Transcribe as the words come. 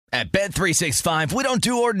At Bet365, we don't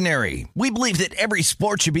do ordinary. We believe that every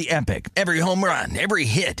sport should be epic. Every home run, every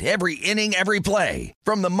hit, every inning, every play.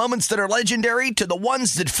 From the moments that are legendary to the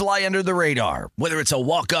ones that fly under the radar. Whether it's a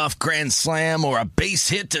walk-off grand slam or a base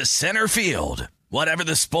hit to center field. Whatever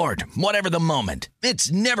the sport, whatever the moment.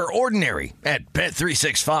 It's never ordinary at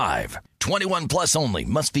Bet365. 21 plus only.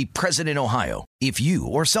 Must be present in Ohio. If you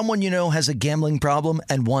or someone you know has a gambling problem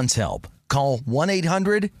and wants help, call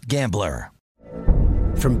 1-800-GAMBLER.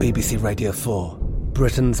 From BBC Radio 4,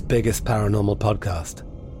 Britain's biggest paranormal podcast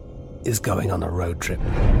is going on a road trip.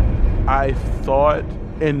 I thought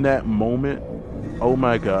in that moment, oh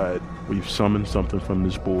my God, we've summoned something from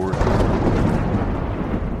this board.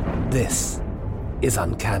 This is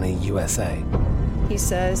Uncanny USA. He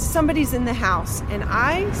says, somebody's in the house, and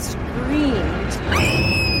I screamed.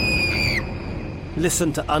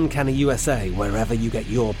 Listen to Uncanny USA wherever you get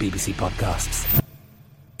your BBC podcasts,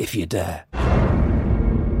 if you dare.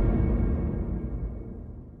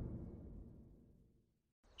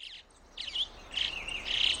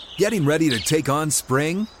 Getting ready to take on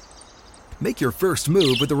spring? Make your first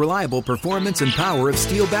move with the reliable performance and power of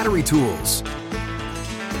Steel battery tools.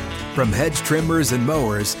 From hedge trimmers and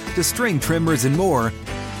mowers to string trimmers and more,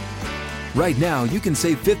 right now you can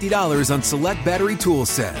save $50 on select battery tool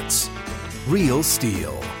sets. Real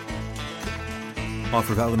Steel.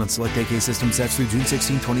 Offer valid on select AK system sets through June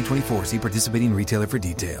 16, 2024. See participating retailer for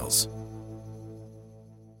details.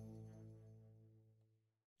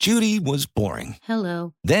 Judy was boring.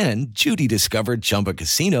 Hello. Then Judy discovered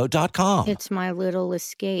ChumbaCasino.com. It's my little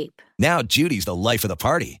escape. Now Judy's the life of the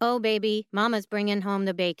party. Oh, baby, mama's bringing home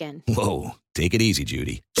the bacon. Whoa, take it easy,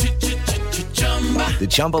 Judy. The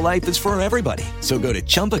Chumba life is for everybody. So go to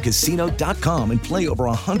ChumbaCasino.com and play over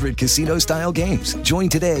 100 casino-style games. Join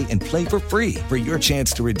today and play for free for your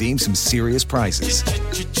chance to redeem some serious prizes.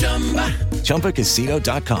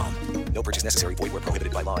 ChumbaCasino.com. No purchase necessary. Void where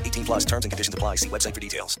prohibited by law. 18 plus terms and conditions apply. See website for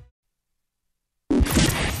details.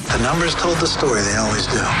 The numbers told the story. They always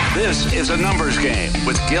do. This is A Numbers Game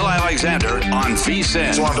with Gil Alexander on VSiN.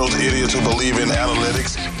 It's one of those idiots who believe in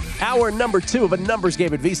analytics. Hour number 2 of A Numbers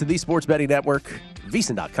Game at VSiN, the Sports Betting Network,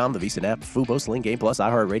 VSiN.com, the VSiN app, Fubo, Sling Game Plus,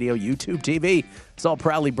 iHeartRadio, YouTube TV. It's all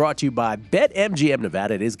proudly brought to you by BetMGM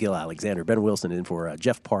Nevada. It is Gil Alexander. Ben Wilson in for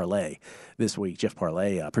Jeff Parlay this week. Jeff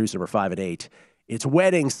Parlay, producer number 5 at 8. It's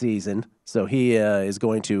wedding season, so he is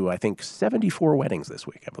going to, I think, 74 weddings this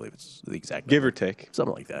week. I believe it's the exact number. Give or take.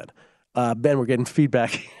 Something like that. Ben, we're getting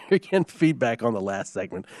feedback. We're getting feedback on the last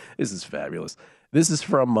segment. This is fabulous. This is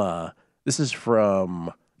from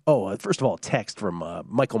first of all, text from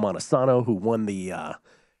Michael Montesano, who won the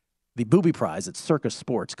Booby Prize at Circus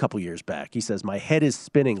Sports a couple years back. He says, my head is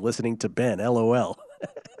spinning listening to Ben, LOL.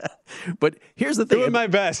 But here's the thing. Doing my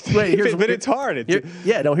best. Wait, but it's hard.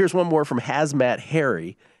 Here's one more from Hazmat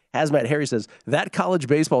Harry. Hazmat Harry says, that college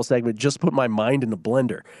baseball segment just put my mind in a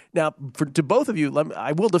blender. Now, to both of you,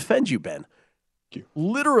 I will defend you, Ben. Thank you.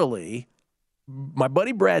 Literally, my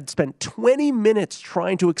buddy Brad spent 20 minutes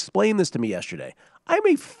trying to explain this to me yesterday. I'm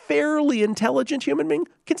a fairly intelligent human being.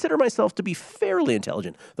 Consider myself to be fairly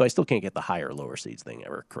intelligent, though I still can't get the higher or lower seeds thing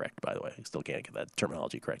ever correct, by the way. I still can't get that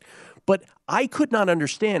terminology correct. But I could not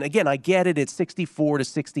understand. Again, I get it. It's 64 to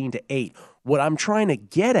 16 to 8. What I'm trying to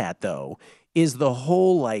get at, though, is the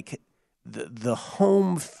whole, the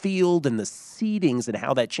home field and the seedings and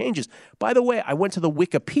how that changes. By the way, I went to the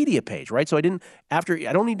Wikipedia page, right? So I don't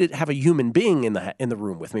need to have a human being in the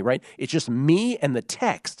room with me, right? It's just me and the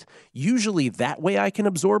text. Usually that way I can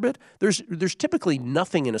absorb it. There's typically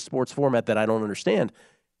nothing in a sports format that I don't understand.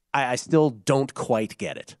 I still don't quite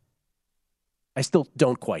get it.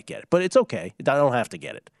 But it's okay. I don't have to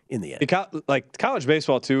get it in the end. College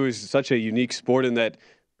baseball too is such a unique sport in that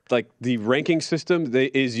the ranking system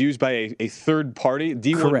is used by a third party.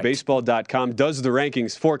 D1Baseball.com does the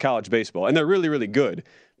rankings for college baseball, and they're really, really good.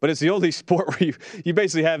 But it's the only sport where you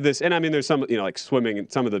basically have this, and I mean, there's some, like swimming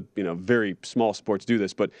and some of the, very small sports do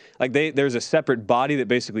this, but there's a separate body that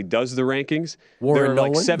basically does the rankings. Warren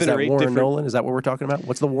Nolan? 7 or 8 different. Nolan? Is that what we're talking about?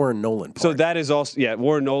 What's the Warren Nolan part? So that is also,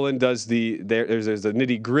 Warren Nolan does there's the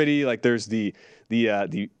nitty gritty, there's the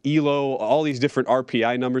ELO, all these different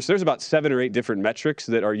RPI numbers. So there's about 7 or 8 different metrics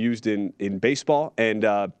that are used in baseball, and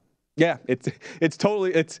it's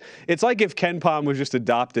totally it's like if KenPom was just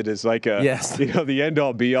adopted as the end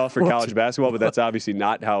all be all for college basketball, but that's obviously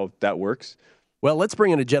not how that works. Well, let's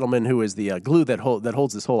bring in a gentleman who is the glue that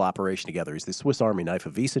holds this whole operation together. He's the Swiss Army knife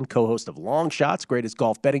of VSiN, co-host of Long Shots, greatest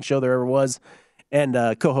golf betting show there ever was, and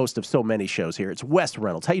co-host of so many shows here. It's Wes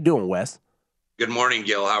Reynolds. How you doing, Wes? Good morning,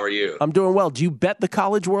 Gil. How are you? I'm doing well. Do you bet the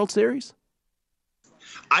College World Series?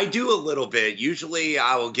 I do a little bit. Usually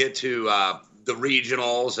I will get to the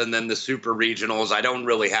regionals and then the super regionals. I don't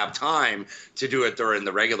really have time to do it during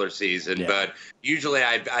the regular season, but usually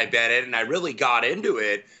I bet it, and I really got into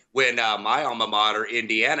it when my alma mater,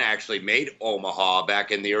 Indiana, actually made Omaha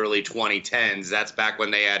back in the early 2010s. That's back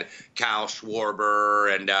when they had Kyle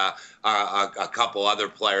Schwarber and a couple other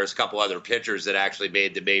players, a couple other pitchers that actually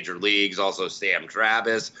made the major leagues. Also Sam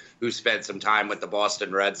Travis, who spent some time with the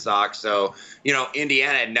Boston Red Sox. So,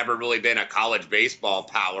 Indiana had never really been a college baseball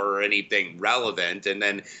power or anything relevant. And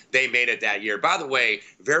then they made it that year. By the way,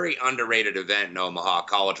 very underrated event in Omaha,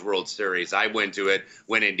 College World Series. I went to it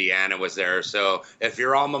when Indiana was there. So if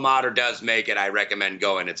your alma mater does make it, I recommend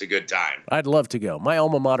going. It's a good time. I'd love to go. My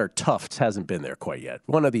alma mater, Tufts, hasn't been there quite yet.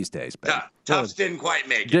 One of these days. Tufts didn't quite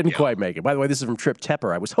make it. Didn't quite make it. By the way, this is from Trip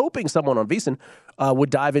Tepper. I was hoping someone on VSiN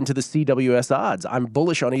would dive into the CWS odds. I'm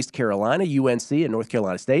bullish on East Carolina, UNC, and North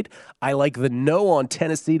Carolina State. I like the no on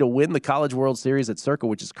Tennessee to win the College World Series at Circa,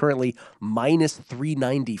 which is currently minus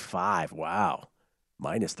 395. Wow.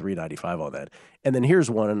 Minus 395 on that. And then here's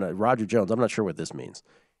one, Roger Jones. I'm not sure what this means.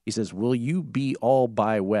 He says, will you be all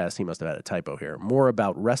by Wes? He must have had a typo here. More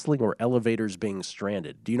about wrestling or elevators being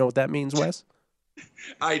stranded. Do you know what that means, Wes?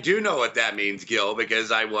 I do know what that means, Gil,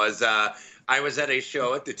 because I was at a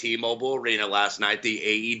show at the T-Mobile Arena last night,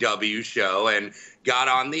 the AEW show, and got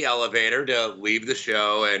on the elevator to leave the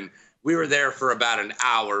show, and we were there for about an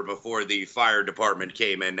hour before the fire department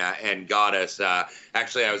came in and got us.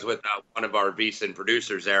 Actually, I was with one of our VSiN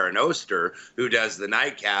producers, Aaron Oster, who does the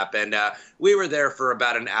nightcap, and we were there for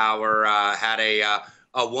about an hour. Had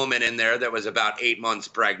a woman in there that was about 8 months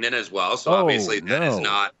pregnant as well, so obviously that is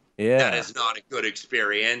not a good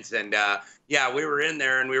experience. And we were in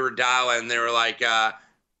there and we were dialing. They were like,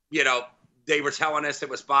 they were telling us it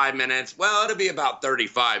was 5 minutes. Well, it'll be about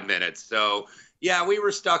 35 minutes. So. Yeah, we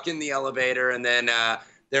were stuck in the elevator, and then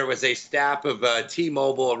there was a staff of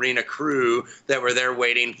T-Mobile Arena crew that were there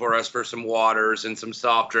waiting for us for some waters and some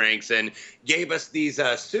soft drinks, and gave us these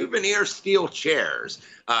souvenir steel chairs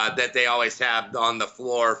that they always have on the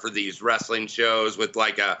floor for these wrestling shows with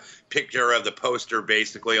like a picture of the poster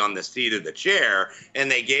basically on the seat of the chair, and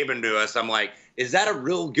they gave them to us. I'm like, is that a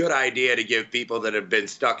real good idea to give people that have been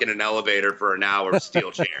stuck in an elevator for an hour steel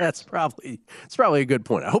chairs? It's probably a good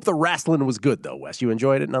point. I hope the wrestling was good, though, Wes. You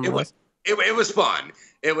enjoyed it nonetheless? It was fun.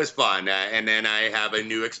 It was fun. And then I have a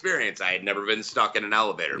new experience. I had never been stuck in an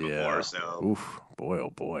elevator before. So, oof, boy,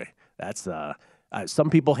 oh boy. That's some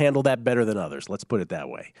people handle that better than others. Let's put it that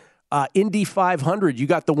way. Indy 500, you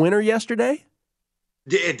got the winner yesterday?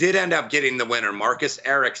 It did end up getting the winner, Marcus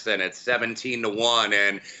Ericsson, at 17-1.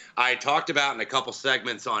 And I talked about in a couple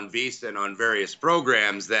segments on VSiN on various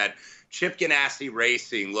programs that Chip Ganassi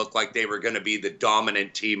Racing looked like they were going to be the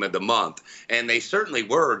dominant team of the month. And they certainly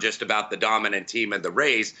were just about the dominant team of the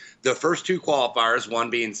race. The first two qualifiers, one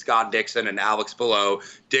being Scott Dixon and Alex Palou.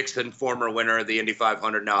 Dixon, former winner of the Indy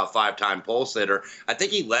 500, now a five-time pole sitter. I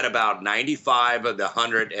think he led about 95 of the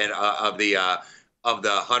 100 and of the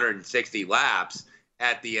 160 laps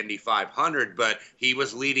at the Indy 500, but he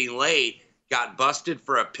was leading late, got busted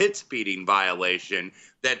for a pit speeding violation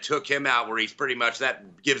that took him out, where he's pretty much, that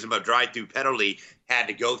gives him a drive-through penalty, had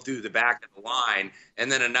to go through the back of the line.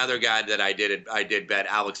 And then another guy that I did bet,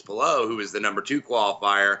 Alex Palou, who was the number 2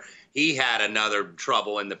 qualifier, he had another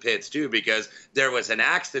trouble in the pits too, because there was an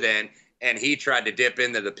accident and he tried to dip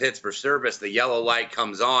into the pits for service. The yellow light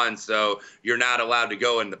comes on, so you're not allowed to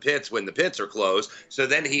go in the pits when the pits are closed. So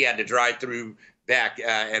then he had to drive through back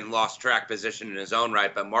and lost track position in his own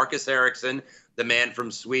right. But Marcus Ericsson, the man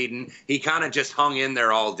from Sweden, he kind of just hung in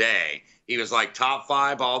there all day. He was like top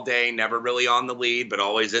 5 all day, never really on the lead, but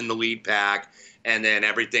always in the lead pack. And then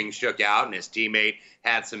everything shook out, and his teammate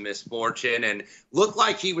had some misfortune and looked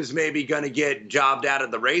like he was maybe going to get jobbed out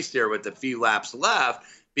of the race there with a few laps left,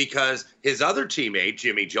 because his other teammate,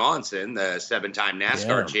 Jimmy Johnson, the 7-time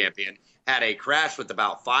NASCAR champion, had a crash with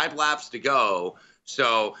about 5 laps to go.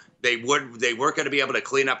 So they weren't going to be able to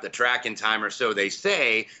clean up the track in time, or so they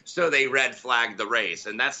say, so they red flagged the race.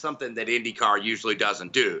 And that's something that IndyCar usually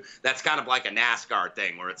doesn't do. That's kind of like a NASCAR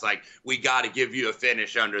thing, where it's like, we got to give you a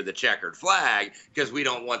finish under the checkered flag because we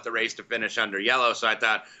don't want the race to finish under yellow. So I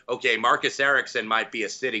thought, okay, Marcus Ericsson might be a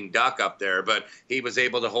sitting duck up there, but he was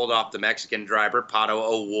able to hold off the Mexican driver, Pato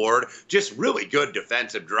O'Ward. Just really good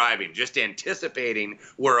defensive driving, just anticipating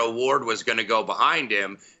where O'Ward was going to go behind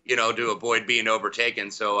him, to avoid being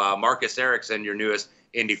overtaken. So Marcus Ericsson, your newest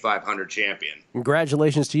Indy 500 champion.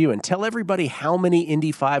 Congratulations to you. And tell everybody how many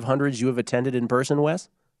Indy 500s you have attended in person, Wes.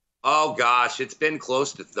 Oh, gosh, it's been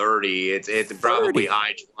close to 30. It's probably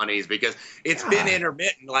high 20s because it's been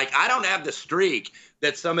intermittent. Like, I don't have the streak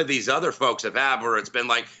that some of these other folks have had where it's been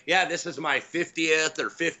like, yeah, this is my 50th or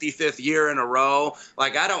 55th year in a row.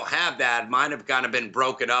 Like, I don't have that. Mine have kind of been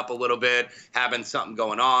broken up a little bit, having something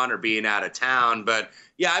going on or being out of town. But,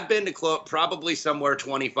 yeah, I've been to probably somewhere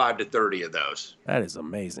 25 to 30 of those. That is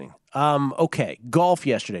amazing. Okay, golf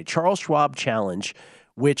yesterday. Charles Schwab Challenge,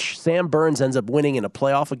 which Sam Burns ends up winning in a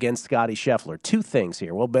playoff against Scotty Scheffler. Two things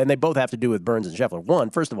here. Well, and they both have to do with Burns and Scheffler. One,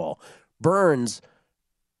 first of all, Burns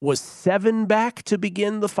was 7 back to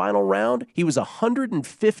begin the final round. He was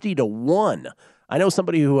 150 to 1. I know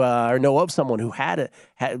somebody who, or know of someone who had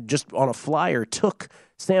just on a flyer took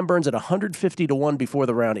Sam Burns at 150 to 1 before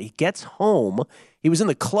the round. He gets home. He was in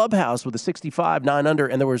the clubhouse with a 65, 9 under,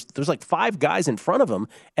 and there was like 5 guys in front of him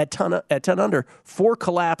at 10 under. 4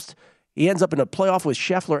 collapsed. He ends up in a playoff with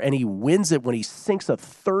Scheffler, and he wins it when he sinks a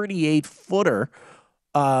 38-footer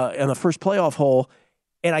in the first playoff hole.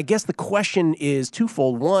 And I guess the question is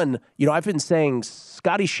twofold. One, I've been saying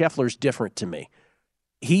Scotty Scheffler's different to me.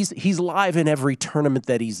 He's live in every tournament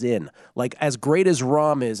that he's in. Like, as great as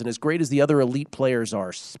Rahm is and as great as the other elite players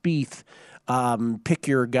are, Spieth, pick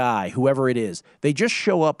your guy, whoever it is, they just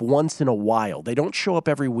show up once in a while. They don't show up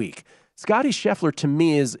every week. Scotty Scheffler, to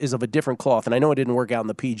me, is of a different cloth, and I know it didn't work out in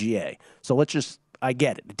the PGA. So I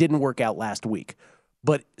get it. It didn't work out last week.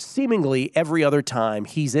 But seemingly every other time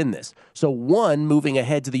he's in this. So one, moving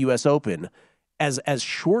ahead to the U.S. Open, as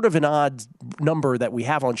short of an odd number that we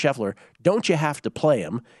have on Scheffler, don't you have to play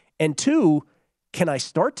him? And two, can I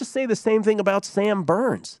start to say the same thing about Sam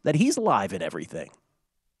Burns, that he's live in everything?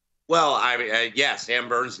 Well, Sam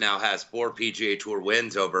Burns now has 4 PGA Tour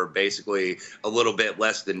wins over basically a little bit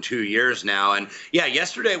less than 2 years now. And, yeah,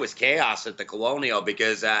 yesterday was chaos at the Colonial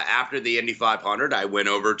because after the Indy 500, I went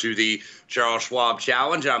over to the Charles Schwab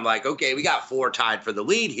Challenge. I'm like, okay, we got 4 tied for the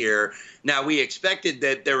lead here. Now, we expected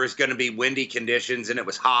that there was going to be windy conditions and it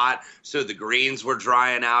was hot, so the greens were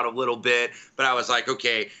drying out a little bit. But I was like,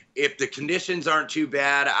 okay, if the conditions aren't too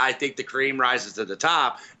bad, I think the cream rises to the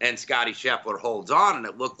top, and Scotty Scheffler holds on, and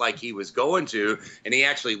it looked like he was going to, and he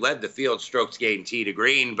actually led the field strokes gained tee to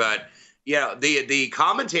green. But, the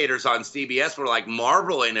commentators on CBS were, like,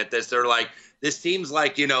 marveling at this. They're like, this seems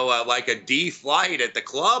like, like a D flight at the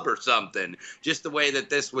club or something, just the way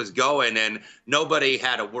that this was going. And nobody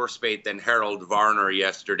had a worse fate than Harold Varner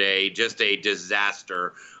yesterday. Just a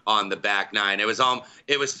disaster on the back nine. It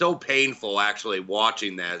was so painful actually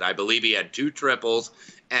watching that. I believe he had 2 triples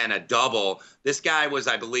and a double. This guy was,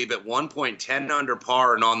 I believe, at one point 10 under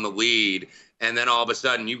par and on the lead. And then all of a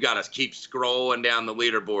sudden you've got to keep scrolling down the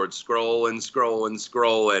leaderboard,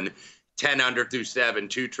 scrolling. 10 under through 7,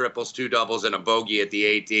 2 triples, 2 doubles, and a bogey at the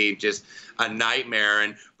 18th. Just a nightmare.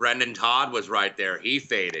 And Brendan Todd was right there. He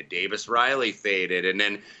faded. Davis Riley faded. And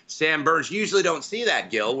then Sam Burns. You usually don't see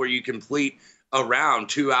that, Gil, where you complete a round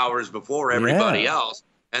 2 hours before everybody else.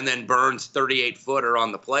 And then Burns, 38-footer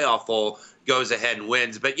on the playoff hole, goes ahead and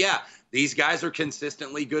wins. But, yeah, these guys are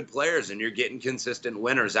consistently good players, and you're getting consistent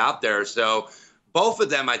winners out there. So both of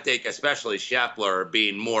them, I think, especially Scheffler,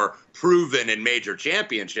 being more proven in major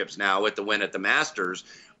championships now with the win at the Masters,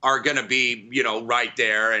 are going to be, right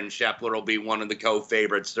there, and Scheffler will be one of the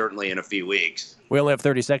co-favorites certainly in a few weeks. We only have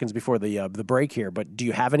 30 seconds before the break here, but do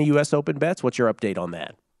you have any U.S. Open bets? What's your update on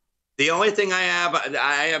that? The only thing I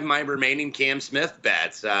have my remaining Cam Smith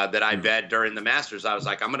bets that I bet during the Masters. I was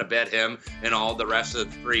like, I'm going to bet him in all the rest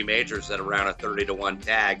of the 3 majors at around a 30 to 1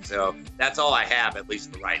 tag. So that's all I have, at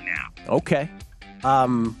least right now. Okay.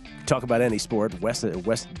 Talk about any sport. Wes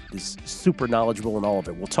is super knowledgeable in all of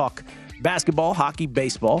it. We'll talk basketball, hockey,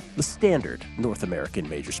 baseball, the standard North American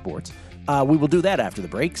major sports. We will do that after the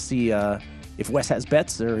break. See if Wes has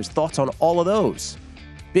bets or his thoughts on all of those.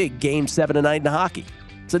 Big Game 7 tonight in hockey.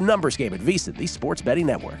 It's a numbers game at VSiN, the Sports Betting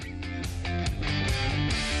Network.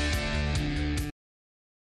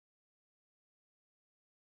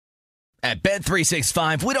 At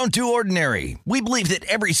Bet365, we don't do ordinary. We believe that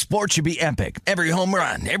every sport should be epic. Every home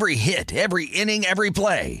run, every hit, every inning, every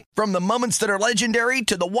play. From the moments that are legendary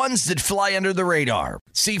to the ones that fly under the radar.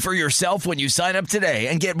 See for yourself when you sign up today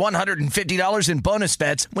and get $150 in bonus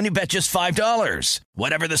bets when you bet just $5.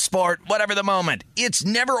 Whatever the sport, whatever the moment, it's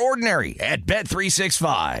never ordinary at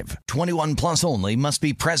Bet365. 21 plus only. Must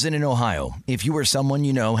be present in Ohio. If you or someone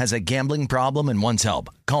you know has a gambling problem and wants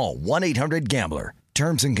help, call 1-800-GAMBLER.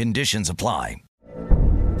 Terms and conditions apply.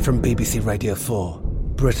 From BBC Radio 4,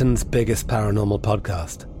 Britain's biggest paranormal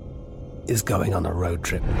podcast is going on a road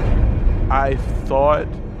trip. I thought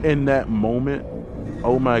in that moment,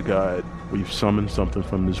 oh my God, we've summoned something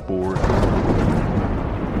from this board.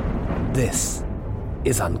 This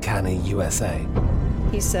is Uncanny USA.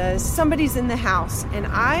 He says, somebody's in the house, and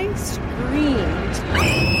I screamed.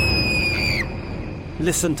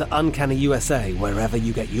 Listen to Uncanny USA wherever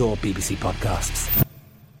you get your BBC podcasts,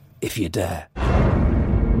 if you dare.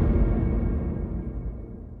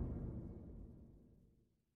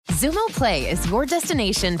 Xumo Play is your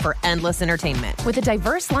destination for endless entertainment. With a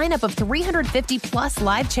diverse lineup of 350-plus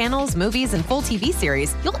live channels, movies, and full TV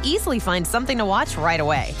series, you'll easily find something to watch right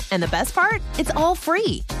away. And the best part? It's all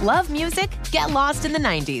free. Love music? Get lost in the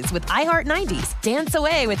 90s with iHeart 90s, dance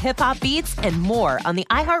away with hip-hop beats, and more on the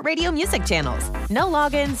iHeartRadio music channels. No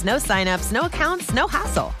logins, no signups, no accounts, no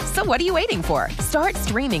hassle. So what are you waiting for? Start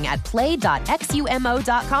streaming at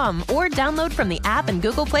play.xumo.com or download from the app and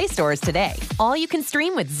Google Play stores today. All you can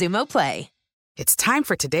stream with Xumo Play. It's time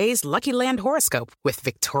for today's Lucky Land horoscope with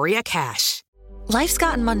Victoria Cash. Life's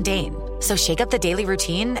gotten mundane, so shake up the daily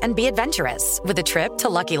routine and be adventurous with a trip to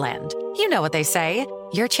Lucky Land. You know what they say,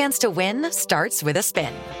 your chance to win starts with a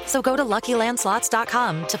spin. So go to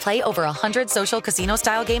LuckyLandSlots.com to play over 100 social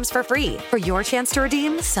casino-style games for free for your chance to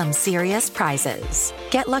redeem some serious prizes.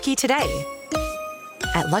 Get lucky today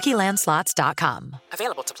at LuckyLandSlots.com.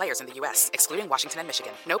 Available to players in the U.S., excluding Washington and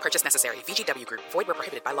Michigan. No purchase necessary. VGW Group. Void where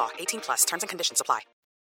prohibited by law. 18+. Terms and conditions apply.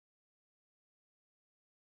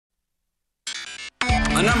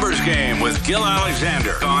 A numbers game with Gil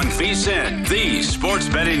Alexander on VSiN, the Sports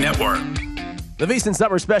Betting Network. The VSiN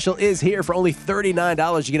Summer Special is here for only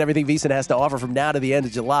 $39. You get everything VSiN has to offer from now to the end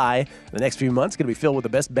of July. The next few months going to be filled with the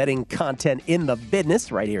best betting content in the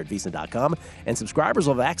business right here at VSiN.com. And subscribers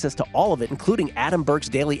will have access to all of it, including Adam Burke's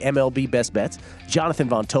daily MLB best bets, Jonathan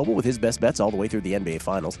Von Tobel with his best bets all the way through the NBA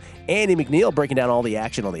Finals, Andy McNeil breaking down all the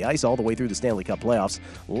action on the ice all the way through the Stanley Cup playoffs,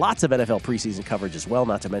 lots of NFL preseason coverage as well,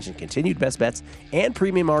 not to mention continued best bets and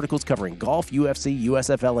premium articles covering golf, UFC,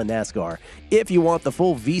 USFL, and NASCAR. If you want the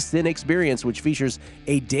full VSiN experience, which features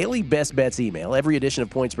a daily best bets email, every edition of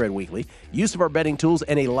Point Spread Weekly, use of our betting tools,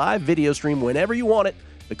 and a live video stream whenever you want it.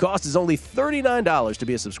 The cost is only $39 to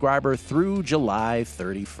be a subscriber through July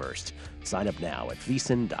 31st. Sign up now at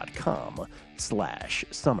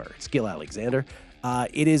VSiN.com/summer. It's Gil Alexander.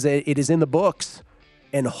 It is in the books.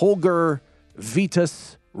 And Holger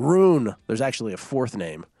Vitus Rune, there's actually a fourth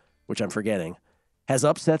name, which I'm forgetting, has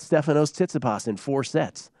upset Stefanos Tsitsipas in 4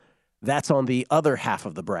 sets. That's on the other half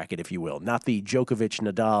of the bracket, if you will, not the Djokovic,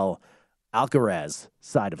 Nadal, Alcaraz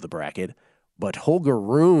side of the bracket, but Holger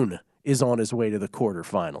Rune is on his way to the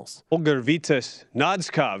quarterfinals. Holger Vitus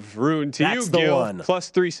Nadskov Rune to That's you, the Gil, one. plus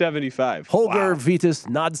 375. Holger Wow. Vitus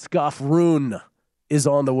Nadskov Rune is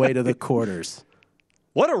on the way to the quarters.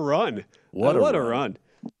 What a run. What a run.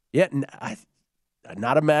 Yeah,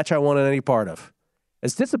 not a match I wanted any part of.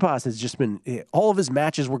 As Tsitsipas has just been, all of his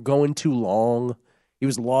matches were going too long. He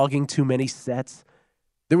was logging too many sets.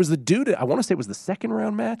 There was the dude, I want to say it was the second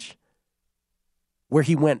round match, where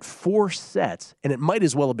he went 4 sets, and it might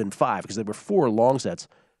as well have been 5 because there were 4 long sets,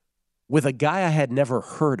 with a guy I had never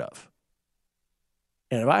heard of.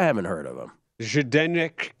 And if I haven't heard of him.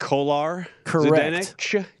 Zdeněk Kolar. Correct.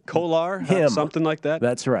 Zdeněk Kolar. Him. Something like that.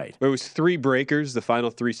 That's right. It was 3 breakers, the final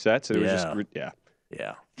 3 sets. And it was just,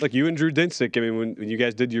 Yeah. Like you and Drew Dinsick, I mean, when you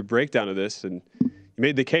guys did your breakdown of this, and you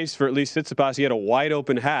made the case for at least Tsitsipas, he had a wide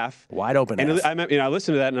open half. Wide open and half. I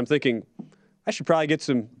listened to that, and I'm thinking, I should probably get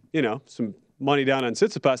some money down on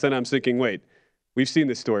Tsitsipas. Then I'm thinking, wait, we've seen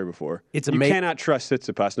this story before. You cannot trust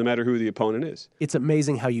Tsitsipas, no matter who the opponent is. It's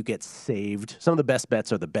amazing how you get saved. Some of the best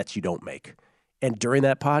bets are the bets you don't make. And during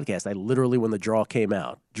that podcast, I literally, when the draw came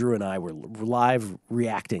out, Drew and I were live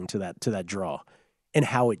reacting to that draw and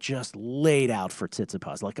how it just laid out for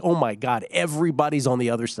Tsitsipas. Like, oh my God, everybody's on the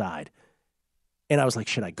other side. And I was like,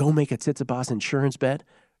 should I go make a Tsitsipas insurance bet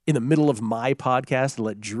in the middle of my podcast and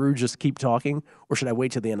let Drew just keep talking? Or should I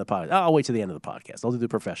wait till the end of the podcast? I'll wait till the end of the podcast. I'll do the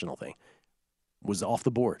professional thing. Was off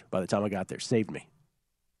the board by the time I got there. Saved me.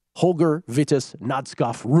 Holger Vitus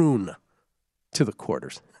Nadskov Rune to the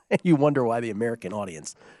quarters. You wonder why the American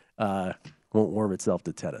audience won't warm itself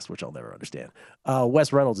to tennis, which I'll never understand.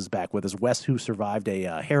 Wes Reynolds is back with us. Wes, who survived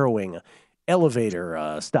a harrowing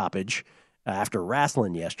elevator stoppage after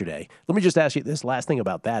wrestling yesterday. Let me just ask you this last thing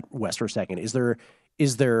about that, Wes, for a second. Is there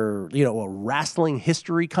a wrestling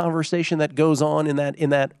history conversation that goes on in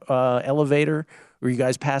that elevator? Or you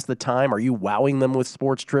guys pass the time? Are you wowing them with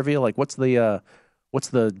sports trivia? Like, what's the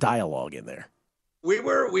dialogue in there? We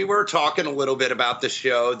were talking a little bit about the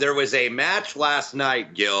show. There was a match last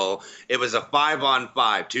night, Gil. It was a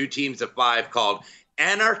 5-on-5, 2 teams of 5 called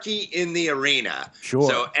Anarchy in the Arena. Sure.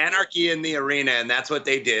 So Anarchy in the Arena, and that's what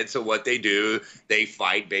they did. So what they do, they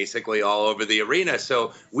fight basically all over the arena.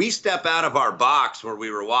 So we step out of our box where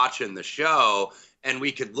we were watching the show, and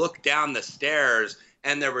we could look down the stairs,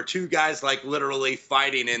 and there were two guys like literally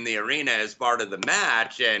fighting in the arena as part of the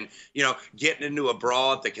match and, getting into a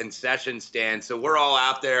brawl at the concession stand. So we're all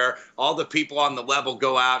out there. All the people on the level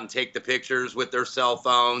go out and take the pictures with their cell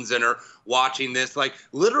phones and are watching this. Like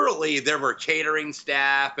literally there were catering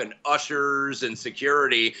staff and ushers and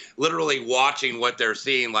security literally watching what they're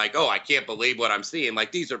seeing. Like, oh, I can't believe what I'm seeing.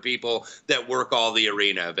 Like these are people that work all the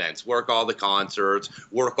arena events, work all the concerts,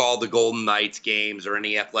 work all the Golden Knights games or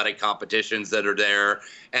any athletic competitions that are there.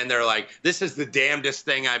 And they're like, this is the damnedest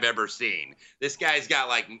thing I've ever seen. This guy's got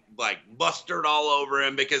like mustard all over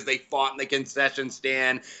him because they fought in the concession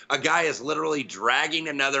stand. A guy is literally dragging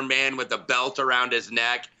another man with a belt around his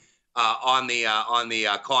neck on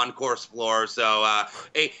the concourse floor. So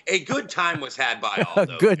a good time was had by all.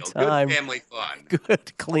 Those, good time. Good family fun.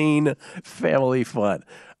 Good, clean family fun.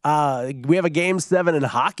 We have a Game 7 in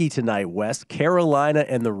hockey tonight, Wes. Carolina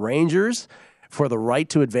and the Rangers for the right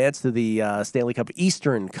to advance to the Stanley Cup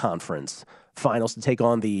Eastern Conference Finals to take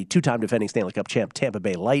on the two-time defending Stanley Cup champ Tampa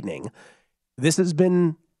Bay Lightning. This has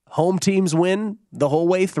been home teams win the whole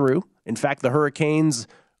way through. In fact, the Hurricanes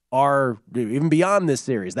are even beyond this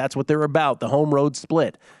series. That's what they're about, the home-road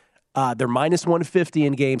split. They're minus 150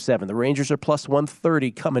 in Game 7. The Rangers are plus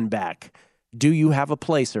 130 coming back. Do you have a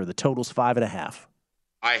placer? The total's 5.5.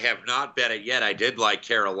 I have not bet it yet. I did like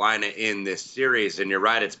Carolina in this series, and you're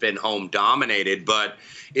right, it's been home dominated. But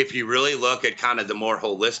if you really look at kind of the more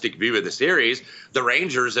holistic view of the series, the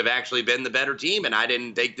Rangers have actually been the better team, and I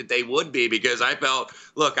didn't think that they would be because I felt,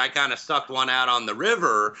 look, I kind of sucked one out on the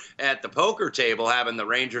river at the poker table having the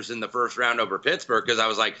Rangers in the first round over Pittsburgh because I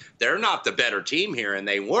was like, they're not the better team here, and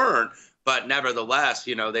they weren't. But nevertheless,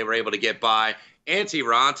 they were able to get by. Antti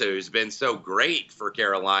Raanta, who's been so great for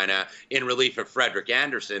Carolina in relief of Frederik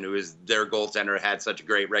Andersen, who is their goaltender, had such a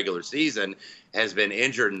great regular season, has been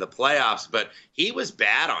injured in the playoffs. But he was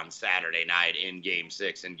bad on Saturday night in Game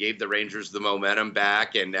 6 and gave the Rangers the momentum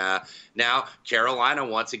back. And now Carolina,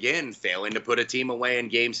 once again, failing to put a team away in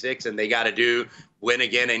Game 6, and they got to win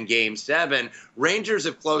again in Game 7. Rangers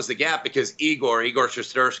have closed the gap because Igor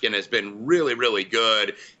Shesterkin has been really, really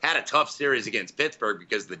good. Had a tough series against Pittsburgh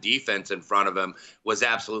because the defense in front of him was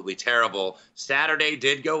absolutely terrible. Saturday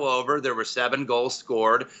did go over. There were 7 goals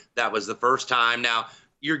scored. That was the first time. Now,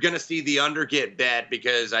 you're going to see the under get bet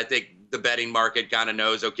because I think the betting market kind of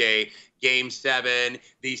knows, okay, Game 7,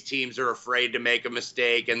 these teams are afraid to make a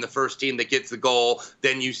mistake, and the first team that gets the goal,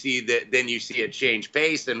 then you see it change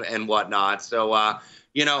pace and whatnot. So, I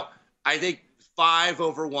think 5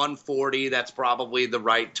 over 140, that's probably the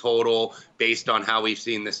right total based on how we've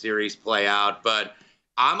seen the series play out. But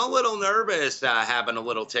I'm a little nervous having a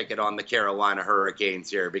little ticket on the Carolina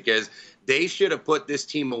Hurricanes here because they should have put this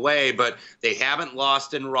team away, but they haven't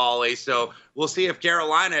lost in Raleigh. So we'll see if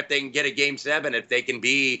Carolina, if they can get a Game 7, if they can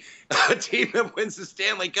be a team that wins the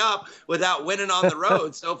Stanley Cup without winning on the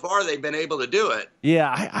road. So far, they've been able to do it.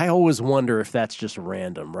 Yeah, I always wonder if that's just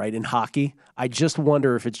random, right? In hockey, I just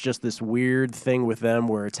wonder if it's just this weird thing with them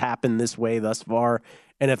where it's happened this way thus far,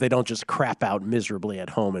 and if they don't just crap out miserably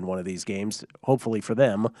at home in one of these games, hopefully for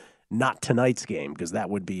them, not tonight's game, because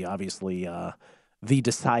that would be obviously the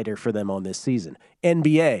decider for them on this season.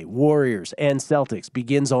 NBA, Warriors, and Celtics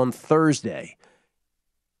begins on Thursday.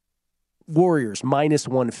 Warriors minus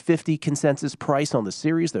 150 consensus price on the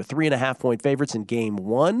series. They're 3.5-point favorites in Game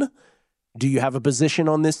 1. Do you have a position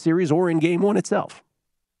on this series or in Game 1 itself?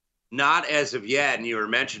 Not as of yet. And you were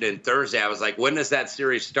mentioning Thursday. I was like, when does that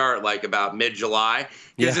series start? Like about mid-July?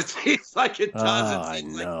 Because it seems like it does. I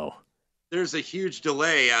know. Like there's a huge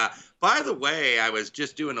delay. By the way, I was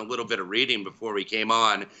just doing a little bit of reading before we came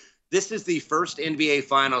on. This is the first NBA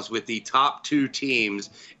Finals with the top 2 teams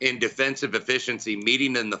in defensive efficiency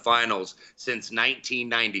meeting in the finals since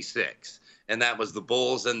 1996. And that was the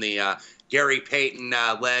Bulls and the Gary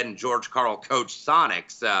Payton-led and George Karl coached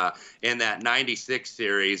Sonics in that 96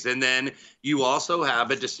 series. And then you also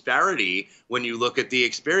have a disparity when you look at the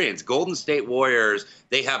experience. Golden State Warriors,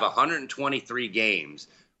 they have 123 games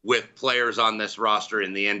with players on this roster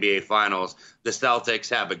in the NBA Finals. The Celtics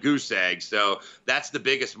have a goose egg. So that's the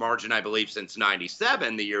biggest margin, I believe, since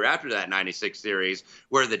 97, the year after that 96 series,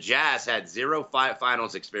 where the Jazz had 0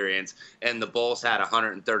 finals experience and the Bulls had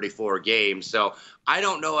 134 games. So I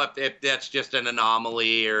don't know if that's just an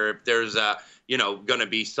anomaly or if there's going to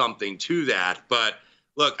be something to that. But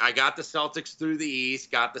look, I got the Celtics through the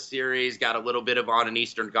East, got the series, got a little bit of on an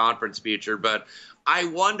Eastern Conference future, but I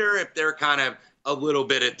wonder if they're kind of a little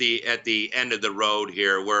bit at the end of the road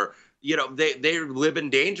here where they're living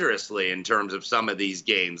dangerously in terms of some of these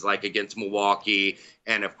games, like against Milwaukee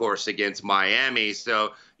and, of course, against Miami.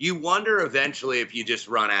 So you wonder eventually if you just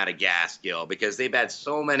run out of gas, Gil, because they've had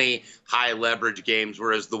so many high leverage games,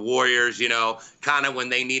 whereas the Warriors, kind of when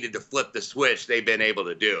they needed to flip the switch, they've been able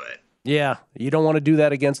to do it. Yeah, you don't want to do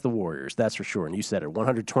that against the Warriors, that's for sure. And you said it,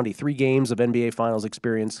 123 games of NBA Finals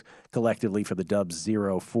experience collectively for the Dubs,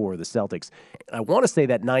 0 for the Celtics. And I want to say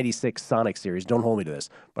that 96 Sonics series, don't hold me to this,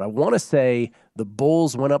 but I want to say the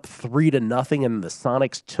Bulls went up 3-0 and the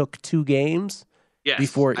Sonics took 2 games. Yes,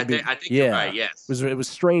 before, I think you're right, yes. It was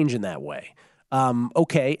strange in that way.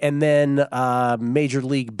 Okay, and then Major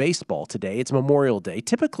League Baseball today. It's Memorial Day.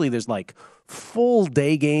 Typically there's like full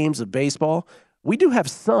day games of baseball. We do have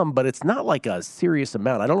some, but it's not like a serious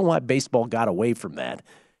amount. I don't know why baseball got away from that.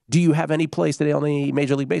 Do you have any place today on the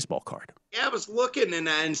Major League Baseball card? Yeah, I was looking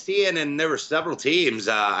and seeing, and there were several teams.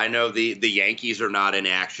 I know the Yankees are not in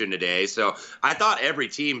action today, so I thought every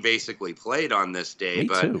team basically played on this day. Me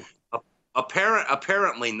but too.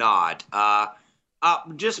 Apparently not.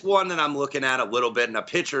 Just one that I'm looking at a little bit, and a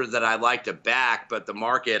pitcher that I like to back, but the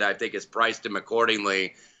market, I think, has priced him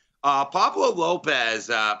accordingly. Pablo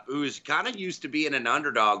Lopez, who's kind of used to being an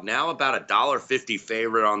underdog, now about $1.50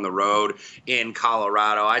 favorite on the road in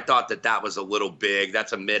Colorado. I thought that was a little big.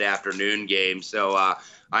 That's a mid-afternoon game, so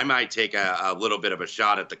I might take a little bit of a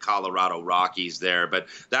shot at the Colorado Rockies there. But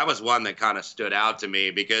that was one that kind of stood out to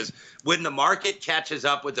me because when the market catches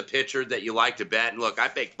up with the pitcher that you like to bet, and look, I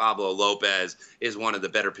think Pablo Lopez is one of the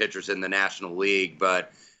better pitchers in the National League,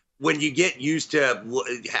 but when you get used to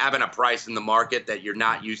having a price in the market that you're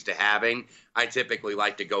not used to having, I typically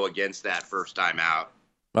like to go against that first time out.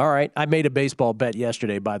 All right. I made a baseball bet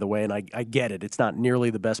yesterday, by the way, and I get it. It's not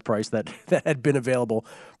nearly the best price that had been available,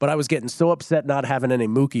 but I was getting so upset not having any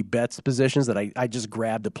Mookie Betts positions that I just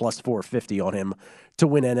grabbed a plus 450 on him to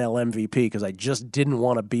win NL MVP because I just didn't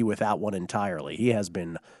want to be without one entirely. He has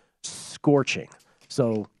been scorching.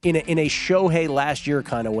 So in a Shohei last year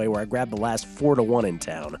kind of way where I grabbed the last 4-1 in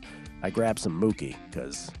town, I grabbed some Mookie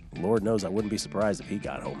because Lord knows I wouldn't be surprised if he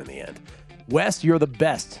got home in the end. Wes, you're the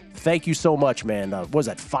best. Thank you so much, man. What was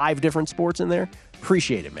that, 5 different sports in there?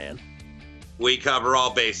 Appreciate it, man. We cover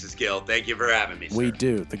all bases, Gil. Thank you for having me, sir. We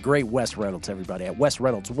do. The great Wes Reynolds, everybody, at Wes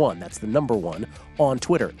Reynolds 1. That's the number 1 on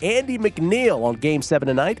Twitter. Andy McNeil on Game 7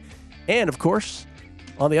 tonight. And, of course,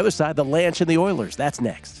 on the other side, the Lanch and the Oilers. That's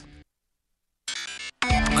next.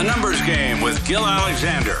 A numbers game with Gil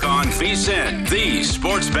Alexander on VSiN, the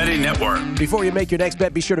Sports Betting Network. Before you make your next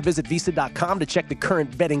bet, be sure to visit VSiN.com to check the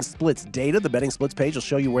current betting splits data. The betting splits page will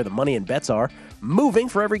show you where the money and bets are moving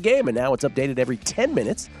for every game, and now it's updated every 10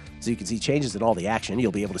 minutes, so you can see changes in all the action.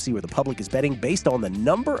 You'll be able to see where the public is betting based on the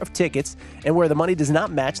number of tickets and where the money does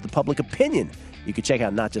not match the public opinion. You can check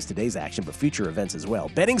out not just today's action, but future events as well.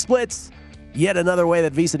 Betting splits! Yet another way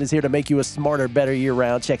that VSiN is here to make you a smarter, better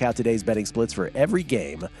year-round. Check out today's betting splits for every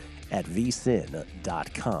game at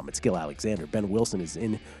vsin.com. It's Gil Alexander. Ben Wilson is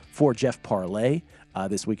in for Jeff Parlay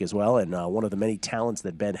this week as well, and one of the many talents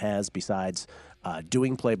that Ben has besides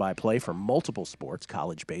doing play-by-play for multiple sports,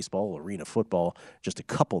 college baseball, arena football, just a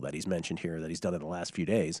couple that he's mentioned here that he's done in the last few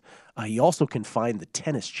days. He also can find the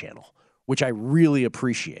Tennis Channel, which I really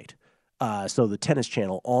appreciate. So the Tennis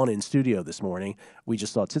Channel on in studio this morning. We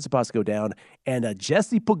just saw Tsitsipas go down, and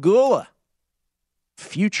Jessie Pegula,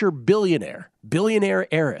 future billionaire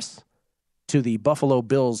heiress to the Buffalo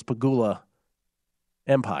Bills Pegula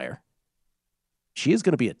empire. She is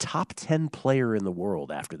going to be a top 10 player in the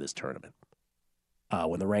world after this tournament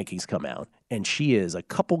when the rankings come out. And she is a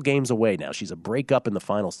couple games away now. She's a break up in the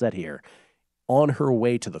final set here on her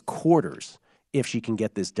way to the quarters if she can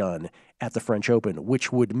get this done at the French Open, which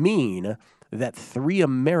would mean that 3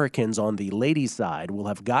 Americans on the ladies' side will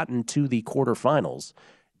have gotten to the quarterfinals.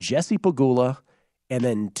 Jessie Pegula, and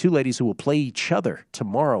then 2 ladies who will play each other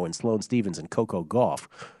tomorrow in Sloane Stephens and Coco Gauff.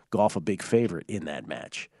 Gauff a big favorite in that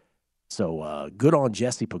match. So good on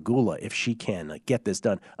Jessie Pegula if she can get this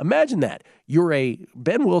done. Imagine that. You're a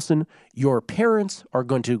Ben Wilson, your parents are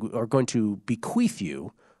going to bequeath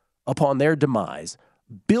you upon their demise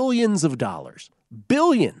billions of dollars.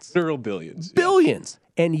 Billions. Literal billions. Billions.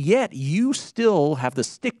 Yeah. And yet you still have the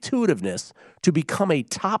stick-to-itiveness to become a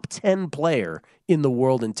top 10 player in the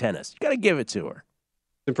world in tennis. You got to give it to her.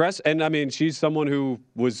 Impressed. And, I mean, she's someone who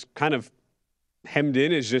was kind of hemmed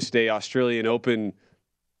in as just a Australian Open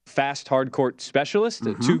fast hard court specialist.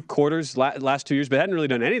 2 quarters last 2 years, but hadn't really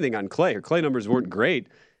done anything on clay. Her clay numbers weren't great.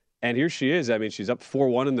 And here she is. I mean, she's up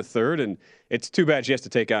 4-1 in the third, and it's too bad she has to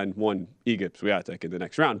take on one Iga Swiatek in the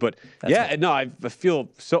next round. But I feel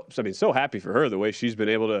so happy for her the way she's been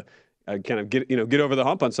able to kind of get over the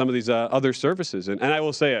hump on some of these other surfaces. And I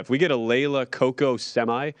will say, if we get a Layla Coco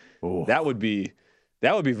semi, that would be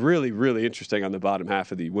really, really interesting on the bottom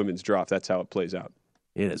half of the women's draw if that's how it plays out.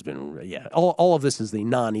 It has been, yeah. All of this is the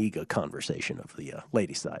non-Iga conversation of the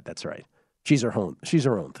ladies' side. That's right. She's her own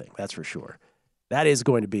thing. That's for sure. That is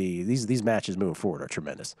going to be these matches moving forward are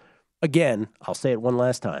tremendous. Again, I'll say it one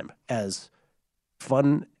last time. As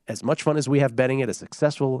much fun as we have betting it, as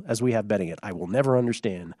successful as we have betting it, I will never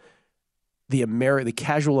understand the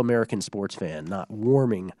casual American sports fan not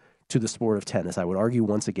warming to the sport of tennis. I would argue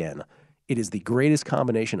once again, it is the greatest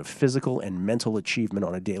combination of physical and mental achievement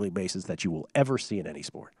on a daily basis that you will ever see in any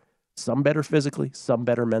sport. Some better physically, some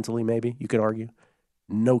better mentally, maybe, you could argue.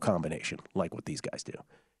 No combination like what these guys do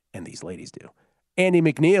and these ladies do. Andy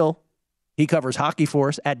McNeil, he covers hockey for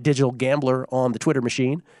us at Digital Gambler on the Twitter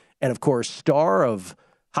machine. And, of course, star of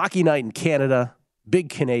Hockey Night in Canada, big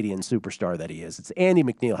Canadian superstar that he is. It's Andy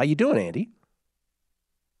McNeil. How you doing, Andy?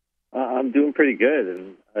 I'm doing pretty good.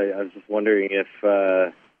 And I was just wondering if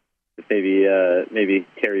maybe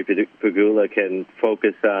Terry Pegula can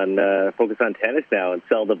focus on tennis now and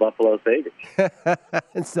sell the Buffalo Sabres.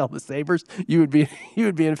 And sell the Sabres? You would be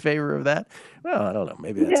in favor of that? Well, I don't know.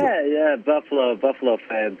 Maybe that's Buffalo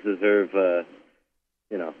fans deserve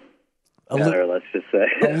better, let's just say.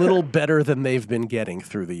 A little better than they've been getting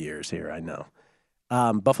through the years here, I know.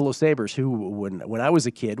 Buffalo Sabres, who when I was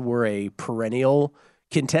a kid were a perennial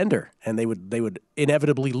contender, and they would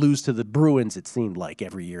inevitably lose to the Bruins, it seemed like,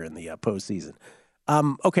 every year in the postseason.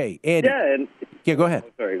 Okay, Andy. Yeah, go ahead.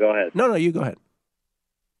 Sorry, go ahead. No, you go ahead.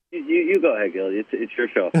 You go ahead, Gil. It's your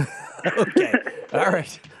show. Okay. All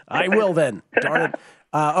right. I will then. Darn it.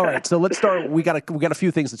 All right, so let's start. We got a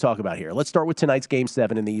few things to talk about here. Let's start with tonight's Game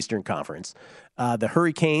 7 in the Eastern Conference. The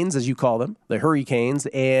Hurricanes, as you call them, the Hurricanes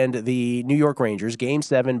and the New York Rangers, Game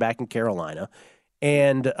 7 back in Carolina.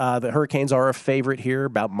 And the Hurricanes are a favorite here,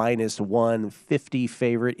 about minus 150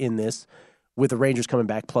 favorite in this, with the Rangers coming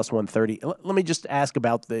back plus 130. Let me just ask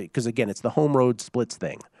about because again, it's the home road splits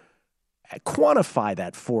thing. Quantify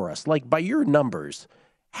that for us. Like, by your numbers,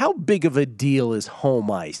 how big of a deal is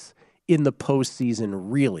home ice in the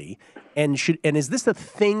postseason, really? And is this a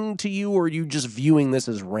thing to you, or are you just viewing this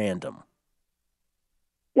as random?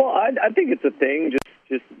 Well, I think it's a thing, just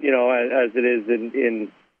as it is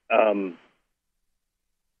in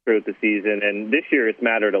throughout the season, and this year it's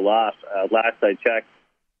mattered a lot. Last I checked,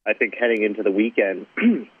 I think heading into the weekend,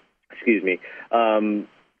 excuse me,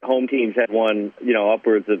 home teams had won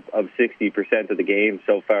upwards of 60% of the games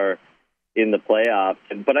so far in the playoffs.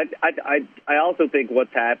 But I also think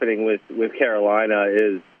what's happening with Carolina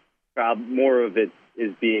is more of it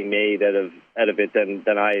is being made out of it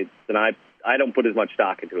than I don't put as much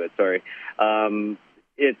stock into it. Sorry,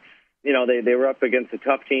 it's. They were up against a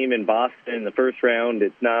tough team in Boston in the first round.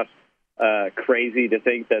 It's not crazy to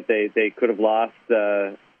think that they could have lost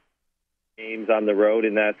games on the road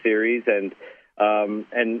in that series. And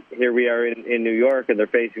here we are in New York, and they're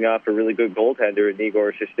facing off a really good goaltender in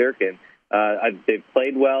Igor Shesterkin. They've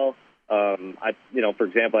played well. For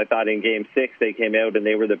example, I thought in Game 6 they came out and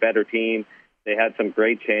they were the better team. They had some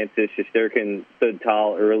great chances. Shesterkin stood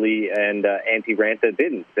tall early, and Antti Raanta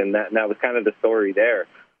didn't, and that was kind of the story there.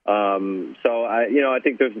 So I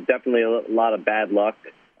think there's definitely a lot of bad luck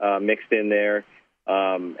mixed in there,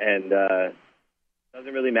 and it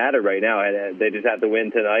doesn't really matter right now. They just have to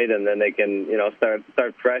win tonight, and then they can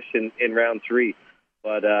start fresh in round 3.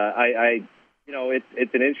 But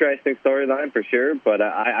it's an interesting storyline for sure. But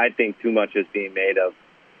I think too much is being made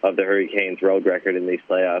of the Hurricanes' road record in these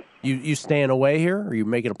playoffs. You staying away here, or are you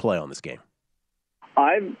making a play on this game?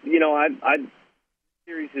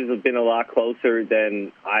 Series has been a lot closer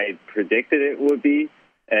than I predicted it would be,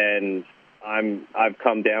 and I've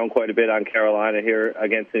come down quite a bit on Carolina here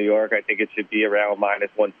against New York. I think it should be around minus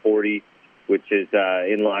 140, which is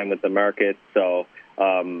in line with the market. So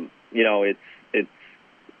it's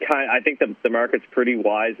kind. I think the market's pretty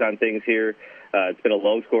wise on things here. It's been a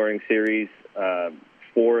low-scoring series.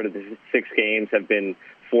 4 out of the 6 games have been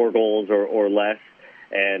 4 goals or less.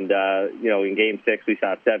 And, in Game 6, we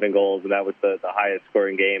saw 7 goals, and that was the highest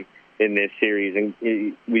scoring game in this series. And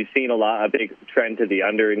we've seen a big trend to the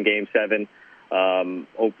under in Game 7.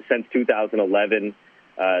 Since 2011,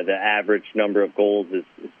 the average number of goals is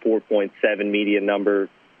 4.7, median number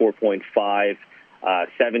 4.5.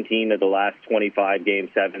 17 of the last 25 Game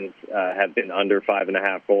 7s have been under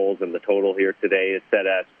 5.5 goals, and the total here today is set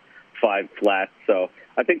at 5 flat. So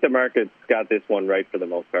I think the market's got this one right for the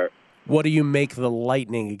most part. What do you make the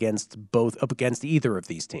Lightning up against either of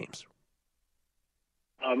these teams?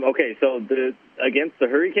 Okay, so against the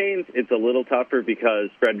Hurricanes, it's a little tougher because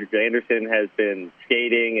Frederik Andersen has been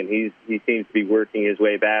skating, and he seems to be working his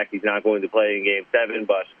way back. He's not going to play in Game 7,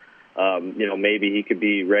 but maybe he could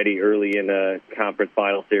be ready early in a conference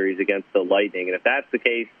final series against the Lightning. And if that's the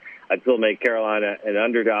case, I'd still make Carolina an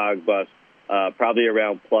underdog, but probably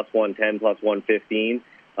around plus 110, plus 115.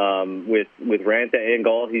 With Ranta in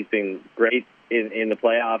goal, he's been great in the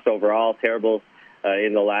playoffs overall, terrible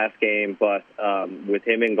in the last game. But with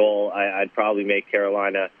him in goal, I'd probably make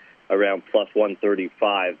Carolina around plus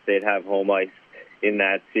 135. They'd have home ice in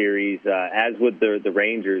that series, as would the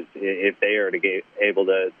Rangers if they are able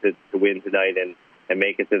to win tonight and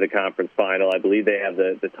make it to the conference final. I believe they have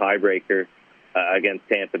the tiebreaker against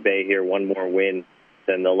Tampa Bay here, one more win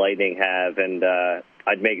than the Lightning have, and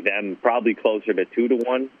I'd make them probably closer to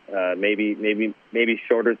 2-1, maybe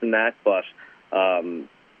shorter than that, but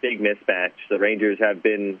big mismatch. The Rangers have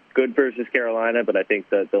been good versus Carolina, but I think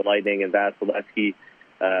the Lightning and Vasilevsky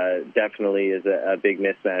definitely is a big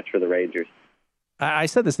mismatch for the Rangers. I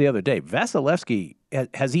said this the other day. Vasilevsky,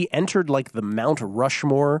 has he entered like the Mount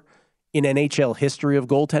Rushmore in NHL history of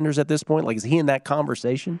goaltenders at this point? Like, is he in that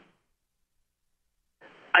conversation?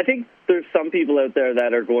 I think there's some people out there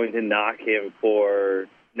that are going to knock him for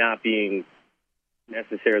not being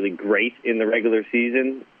necessarily great in the regular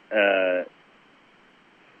season.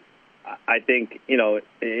 I think,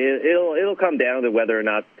 it'll come down to whether or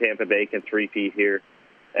not Tampa Bay can three-peat here.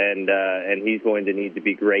 And he's going to need to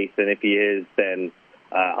be great. And if he is, then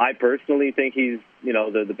I personally think he's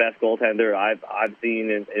the best goaltender I've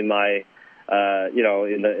seen in my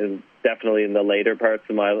definitely in the later parts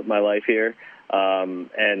of my life here.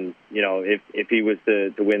 And if he was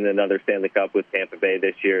to win another Stanley Cup with Tampa Bay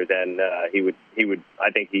this year, then he would.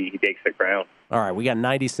 I think he takes the crown. All right, we got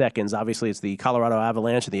 90 seconds. Obviously, it's the Colorado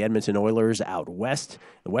Avalanche and the Edmonton Oilers out west,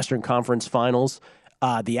 the Western Conference Finals.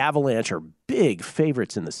 The Avalanche are big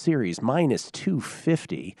favorites in the series, minus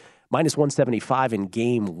 250, minus 175 in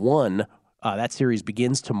Game 1. That series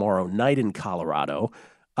begins tomorrow night in Colorado.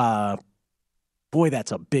 Boy,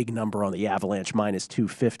 that's a big number on the Avalanche, minus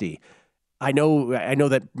 250. I know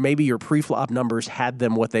that maybe your pre-flop numbers had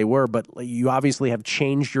them what they were, but you obviously have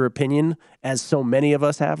changed your opinion, as so many of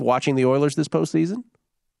us have, watching the Oilers this postseason.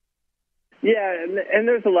 Yeah, and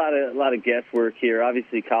there's a lot of guesswork here.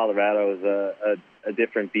 Obviously, Colorado is a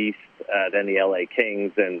different beast than the LA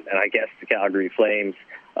Kings, and I guess the Calgary Flames,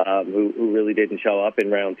 who really didn't show up in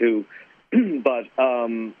round 2. But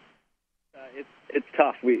it's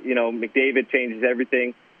tough. McDavid changes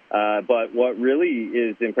everything. But what really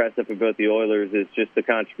is impressive about the Oilers is just the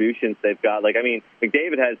contributions they've got.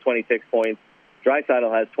 McDavid has 26 points.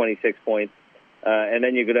 Draisaitl has 26 points. And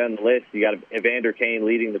then you go down the list. You got Evander Kane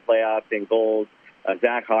leading the playoffs in goals.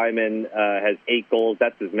 Zach Hyman has 8 goals.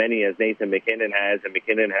 That's as many as Nathan McKinnon has, and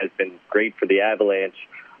McKinnon has been great for the Avalanche.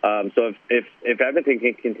 So if Edmonton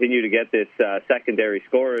can continue to get this secondary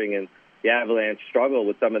scoring, and the Avalanche struggle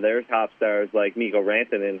with some of their top stars like Mikko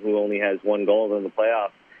Rantanen, who only has 1 goal in the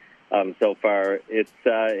playoffs so far,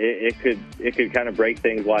 it could kind of break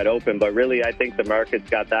things wide open. But really, I think the market's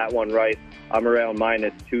got that one right. I'm around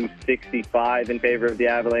minus 265 in favor of the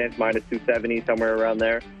Avalanche, minus 270, somewhere around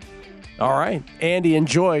there. All right. Andy,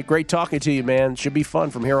 enjoy. Great talking to you, man. Should be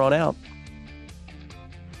fun from here on out.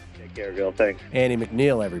 Take care, Bill. Thanks. Andy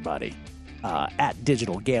McNeil, everybody. At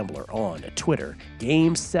Digital Gambler on Twitter.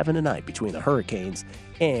 Game 7 tonight between the Hurricanes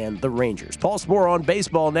and the Rangers. Paul Sporer on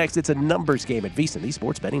baseball next. It's a numbers game at VSiN, the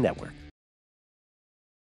Sports Betting Network.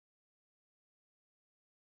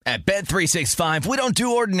 At Bet365, we don't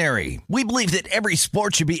do ordinary. We believe that every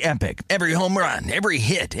sport should be epic. Every home run, every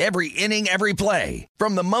hit, every inning, every play.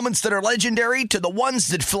 From the moments that are legendary to the ones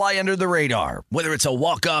that fly under the radar. Whether it's a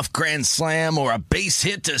walk-off grand slam or a base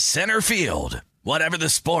hit to center field. Whatever the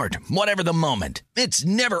sport, whatever the moment, it's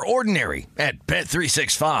never ordinary at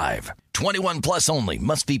Bet365. 21 plus only.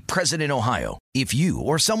 Must be present in Ohio. If you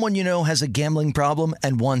or someone you know has a gambling problem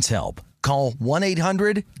and wants help, call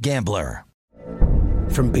 1-800-GAMBLER.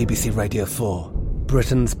 From BBC Radio 4,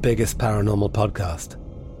 Britain's biggest paranormal podcast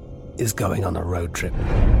is going on a road trip.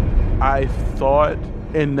 I thought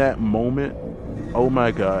in that moment, oh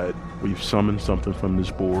my God, we've summoned something from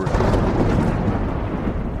this board.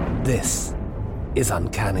 This is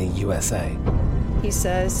Uncanny USA. He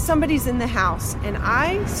says, somebody's in the house, and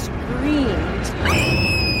I screamed.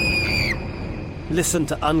 Listen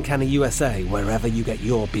to Uncanny USA wherever you get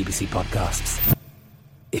your BBC podcasts,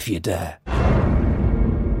 if you dare.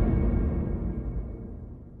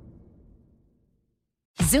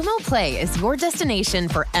 Zumo Play is your destination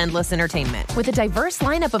for endless entertainment. With a diverse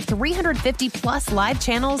lineup of 350 plus live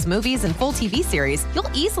channels, movies, and full TV series, you'll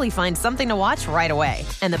easily find something to watch right away.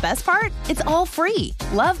 And the best part? It's all free.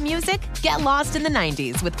 Love music? Get lost in the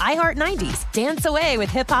 90s with iHeart 90s, dance away with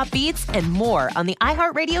hip-hop beats, and more on the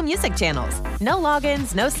iHeartRadio music channels. No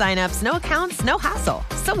logins, no signups, no accounts, no hassle.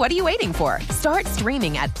 So what are you waiting for? Start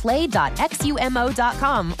streaming at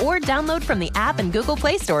play.xumo.com or download from the app and Google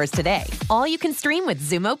Play stores today. All you can stream with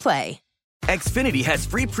Zumo Play. Xfinity has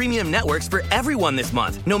free premium networks for everyone this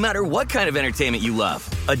month, no matter what kind of entertainment you love.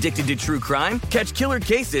 Addicted to true crime? Catch killer